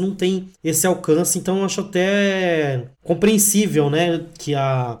 mundial, elas não têm esse alcance. Então eu acho até compreensível, né,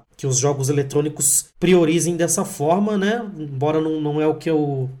 que os jogos eletrônicos priorizem dessa forma, né, embora não é o que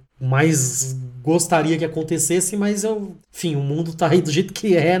eu mais gostaria que acontecesse, mas enfim, o mundo tá aí do jeito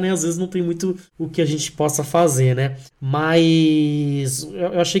que é, né? Às vezes não tem muito o que a gente possa fazer, né? Mas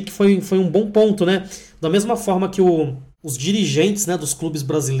eu achei que foi um bom ponto, né? Da mesma forma que os dirigentes, né, dos clubes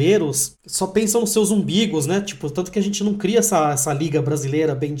brasileiros só pensam nos seus umbigos, né? Tipo, tanto que a gente não cria essa liga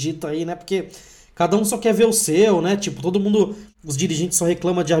brasileira bendita aí, né? Porque cada um só quer ver o seu, né? Tipo, todo mundo, os dirigentes só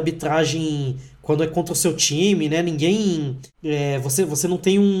reclamam de arbitragem quando é contra o seu time, né? Ninguém, você não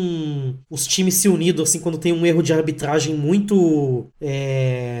tem os times se unidos assim quando tem um erro de arbitragem muito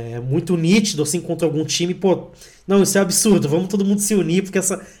nítido assim contra algum time, pô. Não, isso é absurdo, vamos todo mundo se unir porque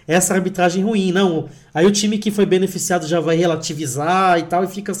essa arbitragem ruim. Não, aí o time que foi beneficiado já vai relativizar e tal, e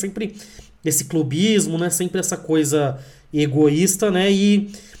fica sempre esse clubismo, né? Sempre essa coisa egoísta, né?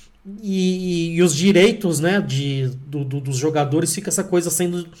 E os direitos, né, dos jogadores, fica essa coisa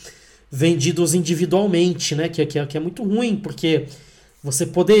sendo vendidos individualmente, né? Que é muito ruim, porque você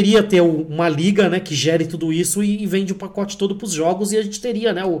poderia ter uma liga, né, que gere tudo isso e vende o pacote todo para os jogos, e a gente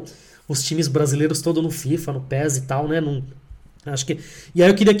teria, né, os times brasileiros todo no FIFA, no PES e tal, né? Não, acho que. E aí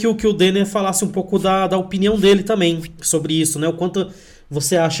eu queria que o Denner falasse um pouco da opinião dele também sobre isso, né? O quanto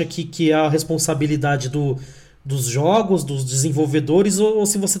você acha que é a responsabilidade dos jogos, dos desenvolvedores, ou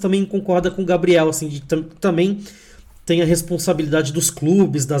se você também concorda com o Gabriel, assim, também tem a responsabilidade dos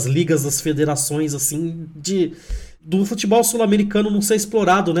clubes, das ligas, das federações, assim, do futebol sul-americano não ser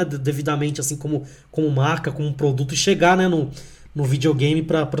explorado, né, devidamente, assim, como marca, como produto, e chegar, né, no videogame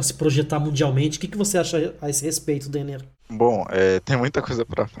para se projetar mundialmente. O que você acha a esse respeito, Denner? Bom, tem muita coisa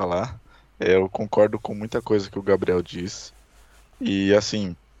para falar. Eu concordo com muita coisa que o Gabriel diz. E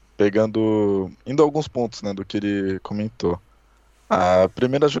assim, indo a alguns pontos, né, do que ele comentou. A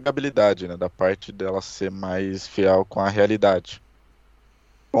primeira jogabilidade, né, da parte dela ser mais fiel com a realidade.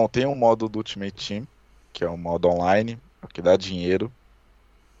 Bom, tem um modo do Ultimate Team, que é um modo online, que dá dinheiro,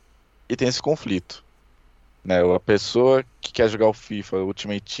 e tem esse conflito, né? A pessoa que quer jogar o FIFA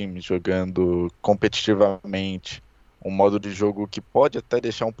Ultimate Team jogando competitivamente, um modo de jogo que pode até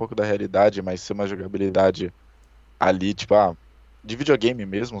deixar um pouco da realidade, mas ser uma jogabilidade ali, tipo, de videogame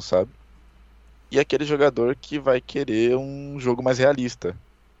mesmo, sabe? E aquele jogador que vai querer um jogo mais realista.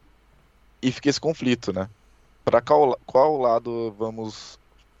 E fica esse conflito, né? Para qual lado vamos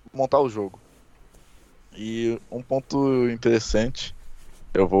montar o jogo? E um ponto interessante,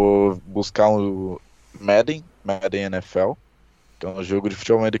 eu vou buscar um Madden NFL, que é um jogo de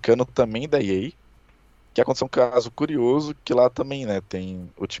futebol americano também da EA, que aconteceu um caso curioso, que lá também, né, tem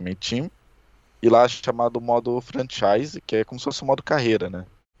Ultimate Team, e lá é chamado modo franchise, que é como se fosse o modo carreira, né?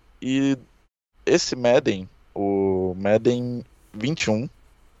 E esse Madden, o Madden 21, o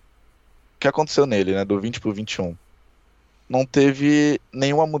que aconteceu nele, né, do 20 pro 21? Não teve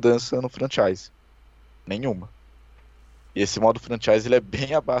nenhuma mudança no franchise. Nenhuma. E esse modo franchise ele é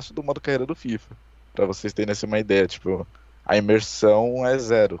bem abaixo do modo carreira do FIFA. Pra vocês terem assim, uma ideia, tipo, a imersão é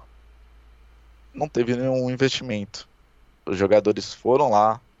zero. Não teve nenhum investimento. Os jogadores foram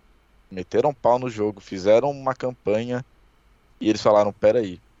lá, meteram pau no jogo, fizeram uma campanha e eles falaram,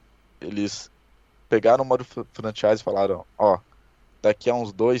 peraí. Eles pegaram o modo franchise e falaram, daqui a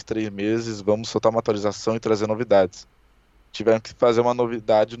uns 2, 3 meses vamos soltar uma atualização e trazer novidades. Tiveram que fazer uma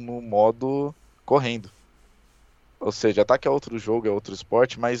novidade no modo correndo. Ou seja, que é outro jogo, é outro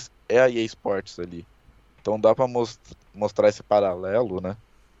esporte, mas é a EA Sports ali. Então dá pra mostrar esse paralelo, né,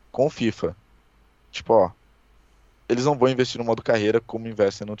 com o FIFA. Tipo, eles não vão investir no modo carreira como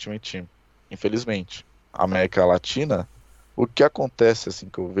investem no Ultimate Team. Infelizmente. A América Latina, o que acontece, assim,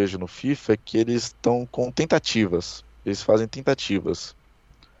 que eu vejo no FIFA é que eles estão com tentativas. Eles fazem tentativas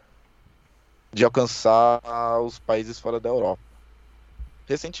de alcançar os países fora da Europa.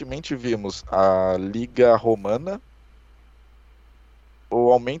 Recentemente vimos a Liga Romana,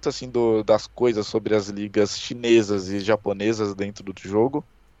 o aumento assim das coisas sobre as ligas chinesas e japonesas dentro do jogo.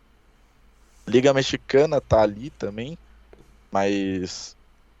 Liga Mexicana tá ali também, mas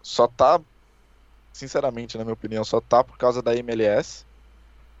só tá, sinceramente, na minha opinião, só tá por causa da MLS.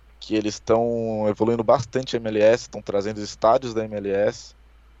 que eles estão evoluindo bastante a MLS, estão trazendo os estádios da MLS,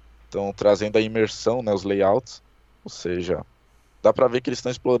 estão trazendo a imersão, né, os layouts, ou seja, dá pra ver que eles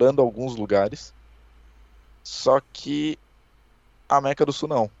estão explorando alguns lugares, só que a América do Sul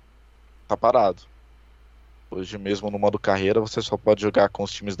não, tá parado. Hoje mesmo no modo carreira você só pode jogar com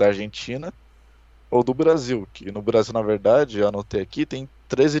os times da Argentina ou do Brasil, que no Brasil, na verdade, eu anotei aqui, tem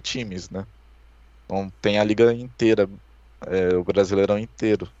 13 times, né? Não tem a liga inteira, o Brasileirão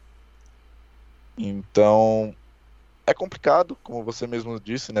inteiro. Então, é complicado, como você mesmo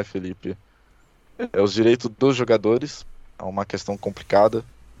disse, né, Felipe? É os direitos dos jogadores, é uma questão complicada.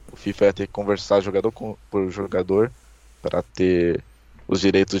 O FIFA vai ter que conversar jogador por jogador para ter os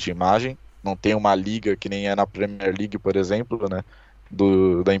direitos de imagem. Não tem uma liga que nem é na Premier League, por exemplo, né?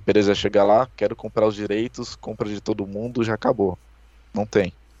 Da empresa chegar lá, quero comprar os direitos, compra de todo mundo, já acabou. Não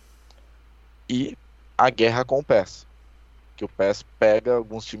tem. E a guerra com o PES, que o PES pega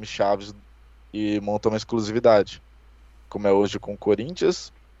alguns times chaves e monta uma exclusividade, como é hoje com o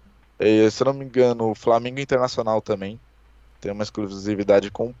Corinthians. E, se eu não me engano, o Flamengo Internacional também tem uma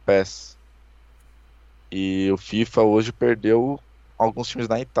exclusividade com o PES. E o FIFA hoje perdeu alguns times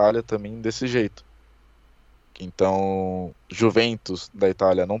na Itália também desse jeito. Então, Juventus da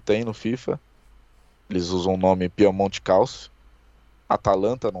Itália não tem no FIFA. Eles usam o nome Piemonte Calcio.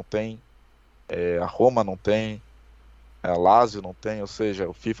 Atalanta não tem. A Roma não tem. A Lazio não tem. Ou seja,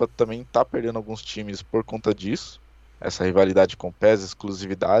 o FIFA também está perdendo alguns times por conta disso. Essa rivalidade com o PES,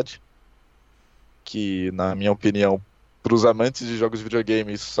 exclusividade. Que, na minha opinião, para os amantes de jogos de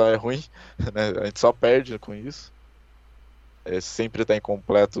videogame, isso só é ruim. Né? A gente só perde com isso. Sempre está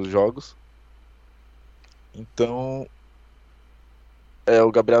incompleto os jogos. Então,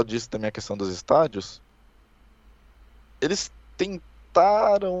 o Gabriel disse também a questão dos estádios. Eles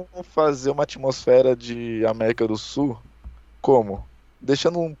tentaram fazer uma atmosfera de América do Sul. Como?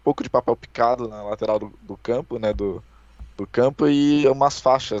 Deixando um pouco de papel picado na lateral do campo, né? Do campo e umas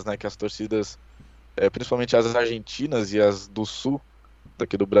faixas, né? Que as torcidas, principalmente as argentinas e as do sul,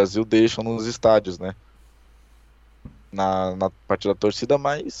 daqui do Brasil, deixam nos estádios, né? Na parte da torcida,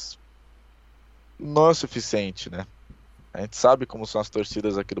 mas não é o suficiente, né? A gente sabe como são as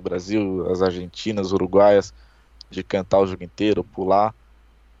torcidas aqui do Brasil, as argentinas, uruguaias, de cantar o jogo inteiro, pular.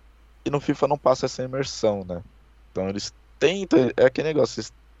 E no FIFA não passa essa imersão, né? Então eles tentam, é aquele negócio,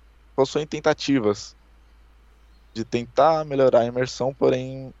 eles possuem tentativas de tentar melhorar a imersão,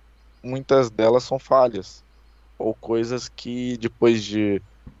 porém muitas delas são falhas. Ou coisas que depois de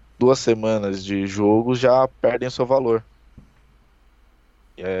 2 semanas de jogo já perdem seu valor.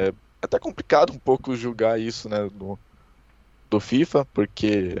 É até complicado um pouco julgar isso, né, do FIFA,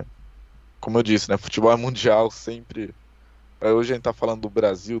 porque, como eu disse, né, futebol é mundial, sempre. Hoje a gente tá falando do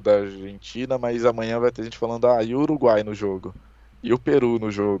Brasil, da Argentina, mas amanhã vai ter gente falando, e o Uruguai no jogo, e o Peru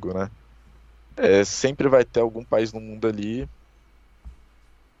no jogo, né? Sempre vai ter algum país no mundo ali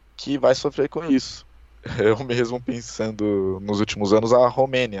que vai sofrer com isso. Eu mesmo pensando nos últimos anos, a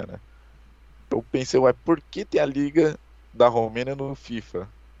Romênia, né? Eu pensei, por que tem a liga da Romênia no FIFA?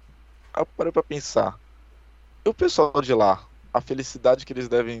 Aí eu parei pra pensar. E o pessoal de lá, a felicidade que eles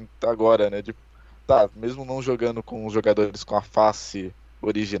devem estar agora, né? Mesmo não jogando com os jogadores com a face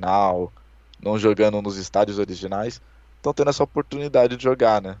original, não jogando nos estádios originais, estão tendo essa oportunidade de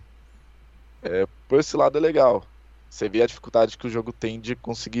jogar, né? Por esse lado é legal. Você vê a dificuldade que o jogo tem de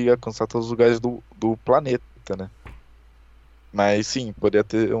conseguir alcançar todos os lugares do planeta, né? Mas sim, poderia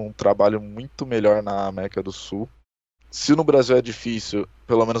ter um trabalho muito melhor na América do Sul. Se no Brasil é difícil,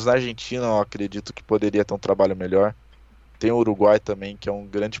 pelo menos na Argentina eu acredito que poderia ter um trabalho melhor. Tem o Uruguai também, que é um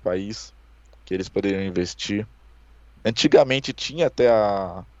grande país, que eles poderiam investir. Antigamente tinha até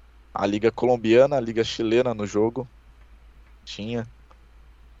a Liga Colombiana, a Liga Chilena no jogo. Tinha.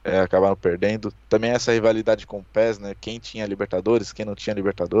 Acabaram perdendo. Também essa rivalidade com o PES, né? Quem tinha Libertadores, quem não tinha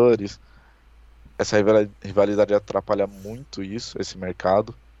Libertadores. Essa rivalidade atrapalha muito isso, esse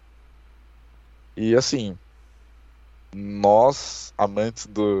mercado. E assim, nós, amantes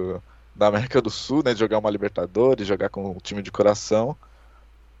da América do Sul, né? De jogar uma Libertadores, jogar com o time de coração,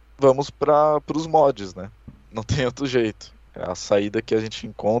 vamos para os mods, né? Não tem outro jeito. É a saída que a gente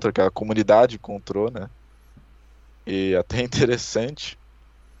encontra, que a comunidade encontrou, né? E até interessante,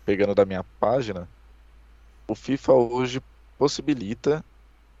 pegando da minha página, o FIFA hoje possibilita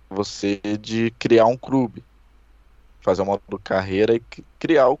você de criar um clube, fazer uma carreira e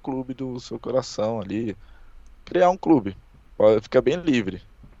criar o clube do seu coração ali, criar um clube, fica bem livre.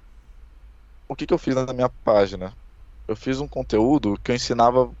 O que eu fiz na minha página? Eu fiz um conteúdo que eu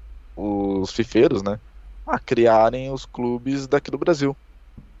ensinava os fifeiros, né, a criarem os clubes daqui do Brasil.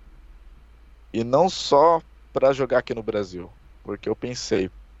 E não só para jogar aqui no Brasil, porque eu pensei,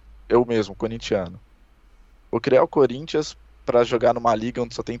 eu mesmo, corintiano, vou criar o Corinthians para jogar numa liga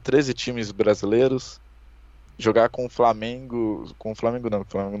onde só tem 13 times brasileiros, jogar com o Flamengo não, porque o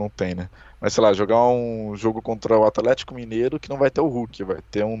Flamengo não tem, né? Mas sei lá, jogar um jogo contra o Atlético Mineiro que não vai ter o Hulk, vai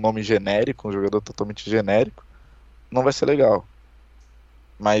ter um nome genérico, um jogador totalmente genérico, não vai ser legal.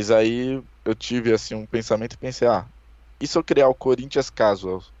 Mas aí eu tive assim um pensamento e pensei, e se eu criar o Corinthians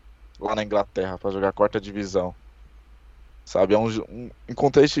Casual lá na Inglaterra para jogar a quarta divisão? Sabe,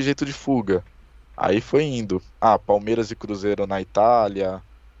 encontrei esse jeito de fuga. Aí foi indo. Palmeiras e Cruzeiro na Itália,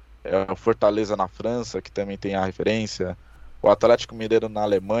 o Fortaleza na França, que também tem a referência, o Atlético Mineiro na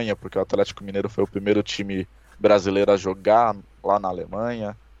Alemanha, porque o Atlético Mineiro foi o primeiro time brasileiro a jogar lá na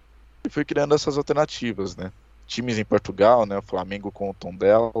Alemanha. E fui criando essas alternativas, né? Times em Portugal, né? O Flamengo com o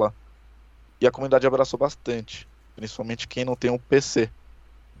Tondela. E a comunidade abraçou bastante, principalmente quem não tem um PC,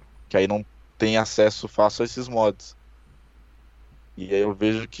 que aí não tem acesso fácil a esses mods. E aí eu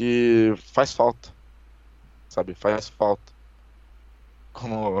vejo que faz falta, sabe? Faz falta.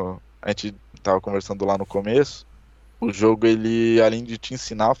 Como a gente estava conversando lá no começo, o jogo, ele, além de te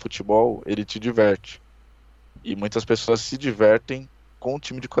ensinar futebol, ele te diverte. E muitas pessoas se divertem com o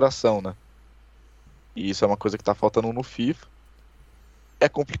time de coração, né? E isso é uma coisa que tá faltando no FIFA. É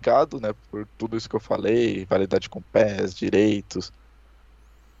complicado, né? Por tudo isso que eu falei, validade com pés, direitos.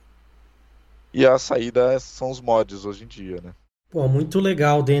 E a saída são os mods hoje em dia, né? Pô, muito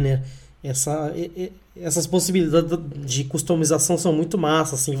legal, Denner. Essas possibilidades de customização são muito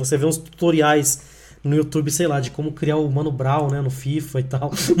massa, assim. Você vê uns tutoriais no YouTube, sei lá, de como criar o Mano Brown, né, no FIFA e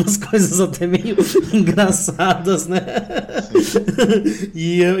tal. Umas coisas até meio engraçadas, né?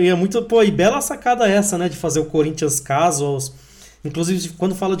 E é muito... Pô, e bela sacada essa, né, de fazer o Corinthians Casuals. Inclusive,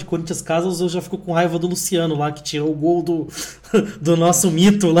 quando fala de Corinthians Casuals, eu já fico com raiva do Luciano lá, que tirou o gol do nosso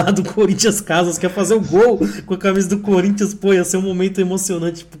mito lá do Corinthians Casuals, que é fazer o gol com a camisa do Corinthians. Pô, ia ser um momento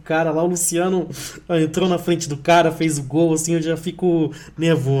emocionante pro cara lá. O Luciano entrou na frente do cara, fez o gol, assim, eu já fico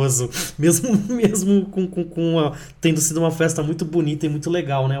nervoso. Mesmo tendo sido uma festa muito bonita e muito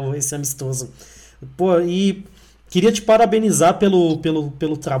legal, né, esse amistoso. Pô, e queria te parabenizar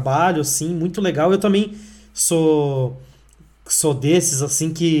pelo trabalho, assim, muito legal. Eu também sou desses,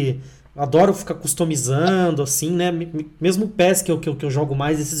 assim, que adoro ficar customizando, assim, né? Mesmo o PES, que eu jogo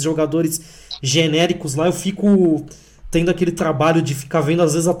mais, esses jogadores genéricos lá, eu fico tendo aquele trabalho de ficar vendo,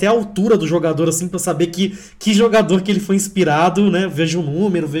 às vezes, até a altura do jogador, assim, pra saber que jogador que ele foi inspirado, né? Vejo o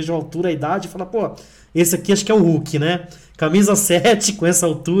número, vejo a altura, a idade, e falo, pô, esse aqui acho que é o Hulk, né? Camisa 7 com essa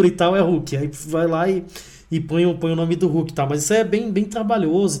altura e tal, é Hulk. Aí vai lá e põe o nome do Hulk e tal. Mas isso é bem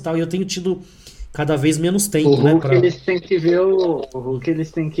trabalhoso e tal, e eu tenho tido cada vez menos tempo, O Hulk, né? eles têm que ver o Hulk, eles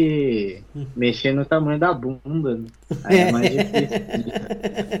têm que mexer no tamanho da bunda, né? Aí é mais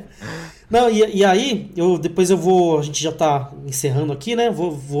difícil. Não, e aí, depois a gente já tá encerrando aqui, né?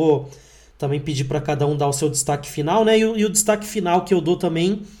 Vou também pedir para cada um dar o seu destaque final, né? E o destaque final que eu dou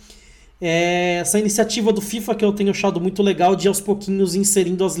também é essa iniciativa do FIFA que eu tenho achado muito legal de aos pouquinhos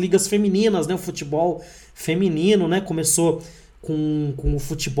inserindo as ligas femininas, né? O futebol feminino, né? Começou com o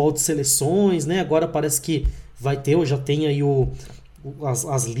futebol de seleções, né? Agora parece que vai ter, ou já tem aí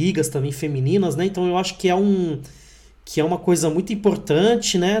as ligas também femininas, né? Então eu acho que é uma coisa muito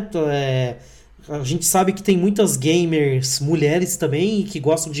importante, né? A gente sabe que tem muitas gamers mulheres também que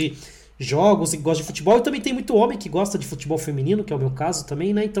gostam de jogos e que gostam de futebol, e também tem muito homem que gosta de futebol feminino, que é o meu caso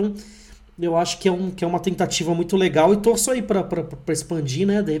também, né? Então eu acho que é uma tentativa muito legal e torço aí para expandir,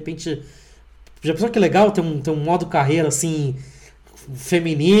 né? De repente, já pensou que legal ter um modo carreira assim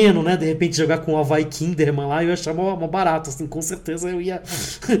feminino, né? De repente jogar com o Havaí Kinderman lá, eu ia achar mó barato, assim, com certeza eu ia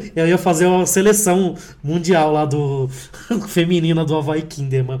fazer uma seleção mundial lá do feminina do Havaí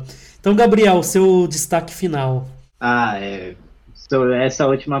Kinderman. Então, Gabriel, seu destaque final. Sobre essa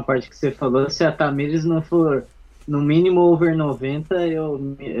última parte que você falou, se a Tamires não for no mínimo over 90,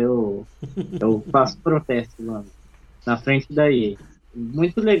 eu faço protesto lá na frente da EA.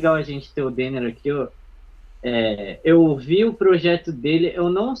 Muito legal a gente ter o Denner aqui. Eu vi o projeto dele, eu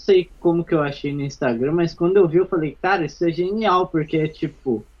não sei como que eu achei no Instagram, mas quando eu vi eu falei, cara, isso é genial, porque é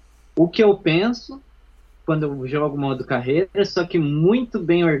tipo o que eu penso quando eu jogo modo carreira, só que muito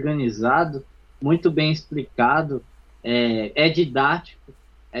bem organizado, muito bem explicado, é didático,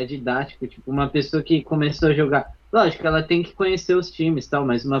 tipo, uma pessoa que começou a jogar, lógico, ela tem que conhecer os times, tal,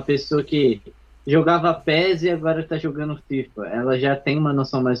 mas uma pessoa que jogava PES e agora tá jogando FIFA, ela já tem uma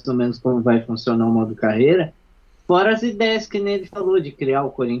noção mais ou menos como vai funcionar o modo carreira, fora as ideias que ele falou de criar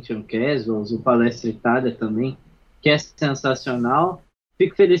o Corinthians Casuals, o Palestra Itália também, que é sensacional.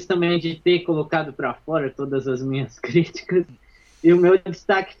 Fico feliz também de ter colocado para fora todas as minhas críticas. E o meu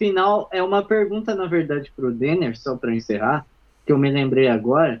destaque final é uma pergunta, na verdade, para o Denner, só para encerrar, que eu me lembrei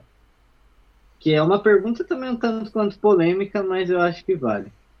agora. que é uma pergunta também um tanto quanto polêmica, mas eu acho que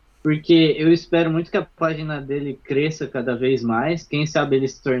vale. Porque eu espero muito que a página dele cresça cada vez mais, quem sabe ele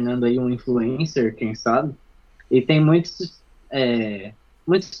se tornando aí um influencer, quem sabe. E tem muitos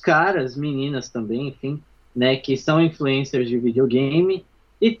caras, meninas também, enfim, né, que são influencers de videogame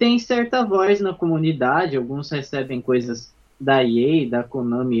e tem certa voz na comunidade. Alguns recebem coisas da EA, da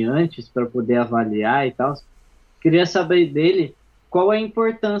Konami antes para poder avaliar e tal. Queria saber dele qual é a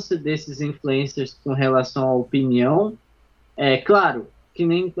importância desses influencers com relação à opinião. É claro, que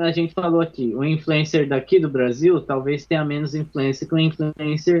nem a gente falou aqui, o influencer daqui do Brasil talvez tenha menos influência que o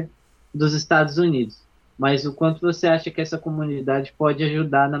influencer dos Estados Unidos. Mas o quanto você acha que essa comunidade pode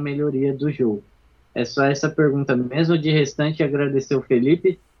ajudar na melhoria do jogo? É só essa pergunta mesmo. De restante, agradecer o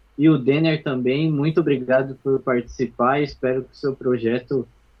Felipe e o Denner também. Muito obrigado por participar e espero que o seu projeto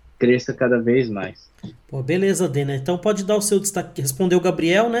cresça cada vez mais. Pô, beleza, Dena. Então pode dar o seu destaque, responder o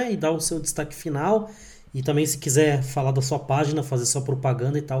Gabriel, né? E dar o seu destaque final. E também, se quiser falar da sua página, fazer sua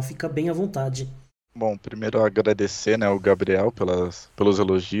propaganda e tal, fica bem à vontade. Bom, primeiro agradecer, né, o Gabriel pelos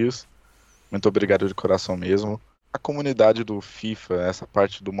elogios. Muito obrigado de coração mesmo. A comunidade do FIFA, essa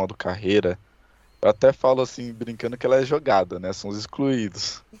parte do modo carreira, eu até falo assim, brincando que ela é jogada, né? São os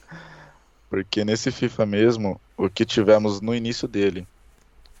excluídos. Porque nesse FIFA mesmo, o que tivemos no início dele,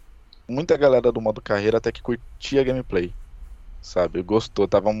 muita galera do modo carreira até que curtia a gameplay, sabe? Gostou,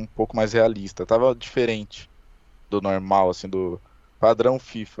 tava um pouco mais realista, tava diferente do normal, assim, do padrão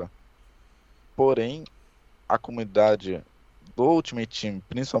FIFA. Porém, a comunidade do Ultimate Team,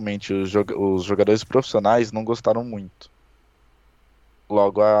 principalmente os jogadores profissionais, não gostaram muito.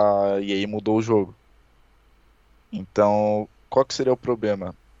 Logo a EA mudou o jogo. Então, qual que seria o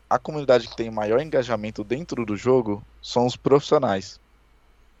problema? A comunidade que tem maior engajamento dentro do jogo são os profissionais,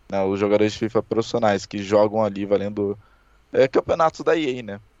 né? Os jogadores de FIFA profissionais que jogam ali valendo campeonatos da EA,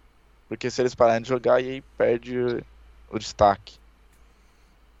 né? Porque se eles pararem de jogar, a EA perde o destaque.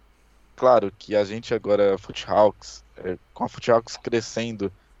 Claro que a gente agora, Futhawks, com a Futhawks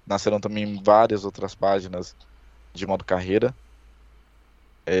crescendo, nasceram também várias outras páginas de modo carreira.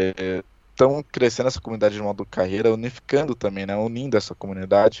 Estão crescendo essa comunidade de modo carreira, unificando também, né? Unindo essa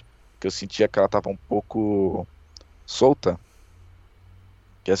comunidade, que eu sentia que ela estava um pouco solta.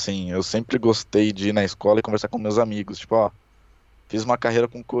 Que assim, eu sempre gostei de ir na escola e conversar com meus amigos. Tipo, ó, fiz uma carreira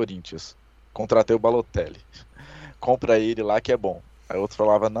com o Corinthians, contratei o Balotelli. Compra ele lá que é bom. Aí outro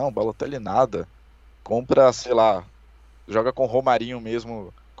falava, não, Balotelli nada. Compra, sei lá, joga com o Romarinho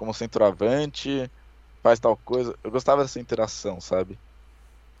mesmo como centroavante, faz tal coisa. Eu gostava dessa interação, sabe?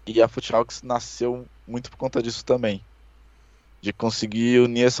 E a Futhawks nasceu muito por conta disso também. De conseguir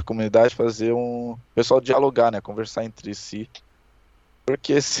unir essa comunidade, fazer o pessoal dialogar, né? Conversar entre si.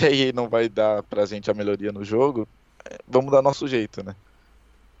 Porque se aí não vai dar pra gente a melhoria no jogo, vamos dar nosso jeito, né?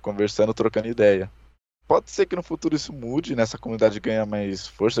 Conversando, trocando ideia. Pode ser que no futuro isso mude, né? Essa comunidade ganha mais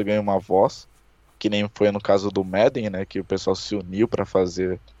força, ganha uma voz. Que nem foi no caso do Madden, né? Que o pessoal se uniu pra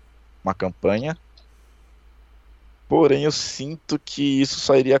fazer uma campanha. Porém, eu sinto que isso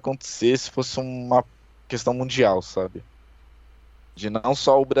só iria acontecer se fosse uma questão mundial, sabe? De não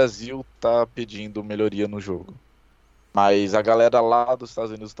só o Brasil tá pedindo melhoria no jogo, mas a galera lá dos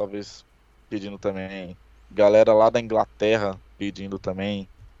Estados Unidos talvez pedindo também, galera lá da Inglaterra pedindo também.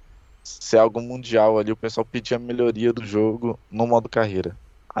 Se é algo mundial ali, o pessoal pedir a melhoria do jogo no modo carreira.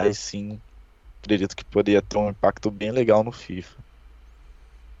 Aí sim, acredito que poderia ter um impacto bem legal no FIFA.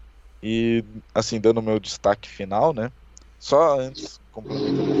 E, assim, dando o meu destaque final, né? Só antes,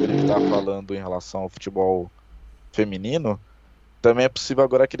 complementando o que o Felipe estava falando em relação ao futebol feminino, também é possível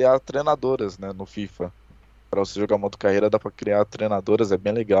agora criar treinadoras, né, no FIFA. Para você jogar modo carreira, dá para criar treinadoras, é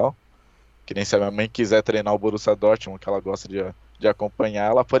bem legal. Que nem se a minha mãe quiser treinar o Borussia Dortmund, que ela gosta de acompanhar,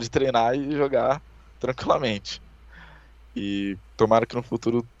 ela pode treinar e jogar tranquilamente. E tomara que no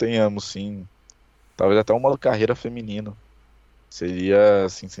futuro tenhamos, sim, talvez até um modo carreira feminino. Seria,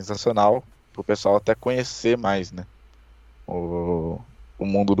 assim, sensacional pro pessoal até conhecer mais, né? O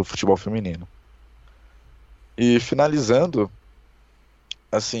mundo do futebol feminino. E finalizando,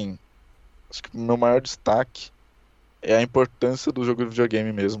 assim, acho que o meu maior destaque é a importância do jogo de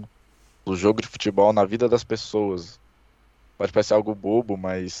videogame mesmo. Do jogo de futebol na vida das pessoas. Pode parecer algo bobo,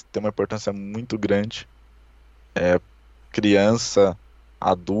 mas tem uma importância muito grande. Criança,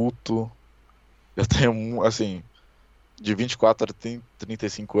 adulto. Eu tenho, assim, de 24 a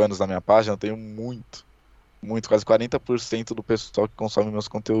 35 anos na minha página, eu tenho muito, quase 40% do pessoal que consome meus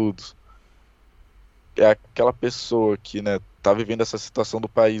conteúdos. É aquela pessoa que, né, tá vivendo essa situação do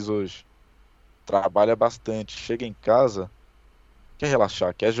país hoje, trabalha bastante, chega em casa, quer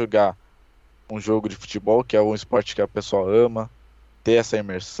relaxar, quer jogar um jogo de futebol, que é um esporte que a pessoa ama, ter essa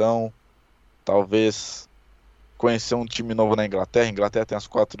imersão, talvez conhecer um time novo na Inglaterra. A Inglaterra tem as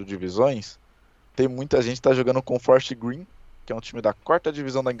 4 divisões. Tem muita gente que tá jogando com Forest Green, que é um time da 4ª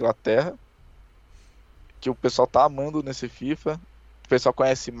divisão da Inglaterra, que o pessoal tá amando nesse FIFA. O pessoal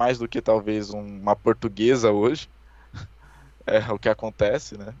conhece mais do que talvez uma portuguesa hoje. É o que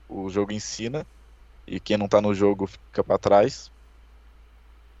acontece, né? O jogo ensina, e quem não tá no jogo fica pra trás.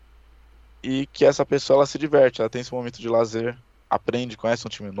 E que essa pessoa, ela se diverte, ela tem esse momento de lazer, aprende, conhece um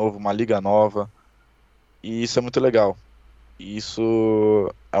time novo, uma liga nova, e isso é muito legal. E isso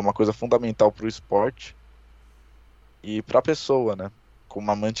é uma coisa fundamental pro esporte e pra pessoa, né?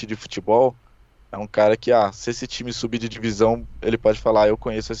 Como amante de futebol, é um cara que, se esse time subir de divisão, ele pode falar, eu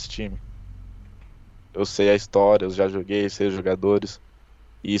conheço esse time. Eu sei a história, eu já joguei, sei os jogadores,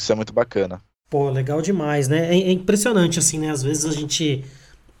 e isso é muito bacana. Pô, legal demais, né? É impressionante, assim, né? Às vezes a gente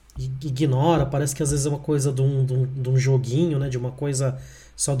ignora, parece que às vezes é uma coisa de um joguinho, né? De uma coisa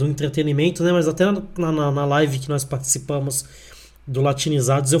só do entretenimento, né? Mas até na live que nós participamos do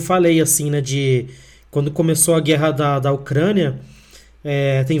Latinizados, eu falei, assim, né? De quando começou a guerra da Ucrânia,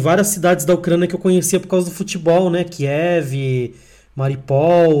 tem várias cidades da Ucrânia que eu conhecia por causa do futebol, né? Kiev,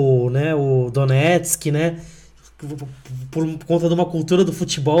 Mariupol, né? O Donetsk, né? Por conta de uma cultura do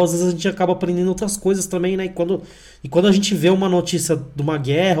futebol, às vezes a gente acaba aprendendo outras coisas também, né? E quando a gente vê uma notícia de uma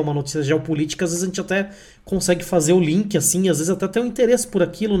guerra, uma notícia geopolítica, às vezes a gente até consegue fazer o link, assim, às vezes até tem um interesse por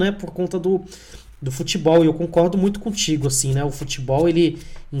aquilo, né? Por conta do futebol. E eu concordo muito contigo, assim, né? O futebol, ele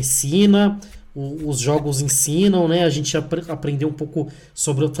ensina, os jogos ensinam, né? A gente aprender um pouco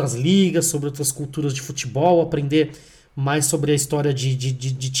sobre outras ligas, sobre outras culturas de futebol, aprender mais sobre a história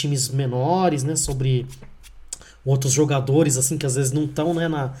de times menores, né? Sobre outros jogadores, assim, que às vezes não estão, né,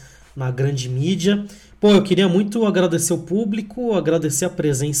 na grande mídia. Pô, eu queria muito agradecer o público, agradecer a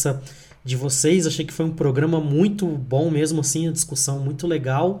presença de vocês. Achei que foi um programa muito bom mesmo, assim, a discussão muito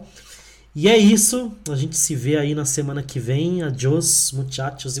legal. E é isso, a gente se vê aí na semana que vem. Adiós,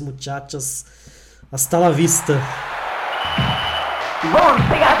 muchachos e muchachas. Hasta la vista. Bom,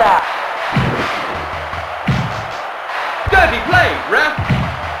 pegada! Dirty play, ref!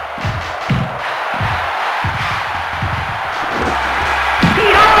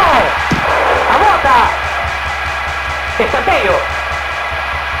 Escanteio!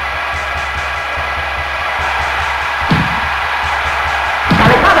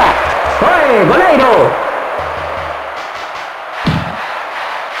 Cabezada! ¡Oye, goleiro!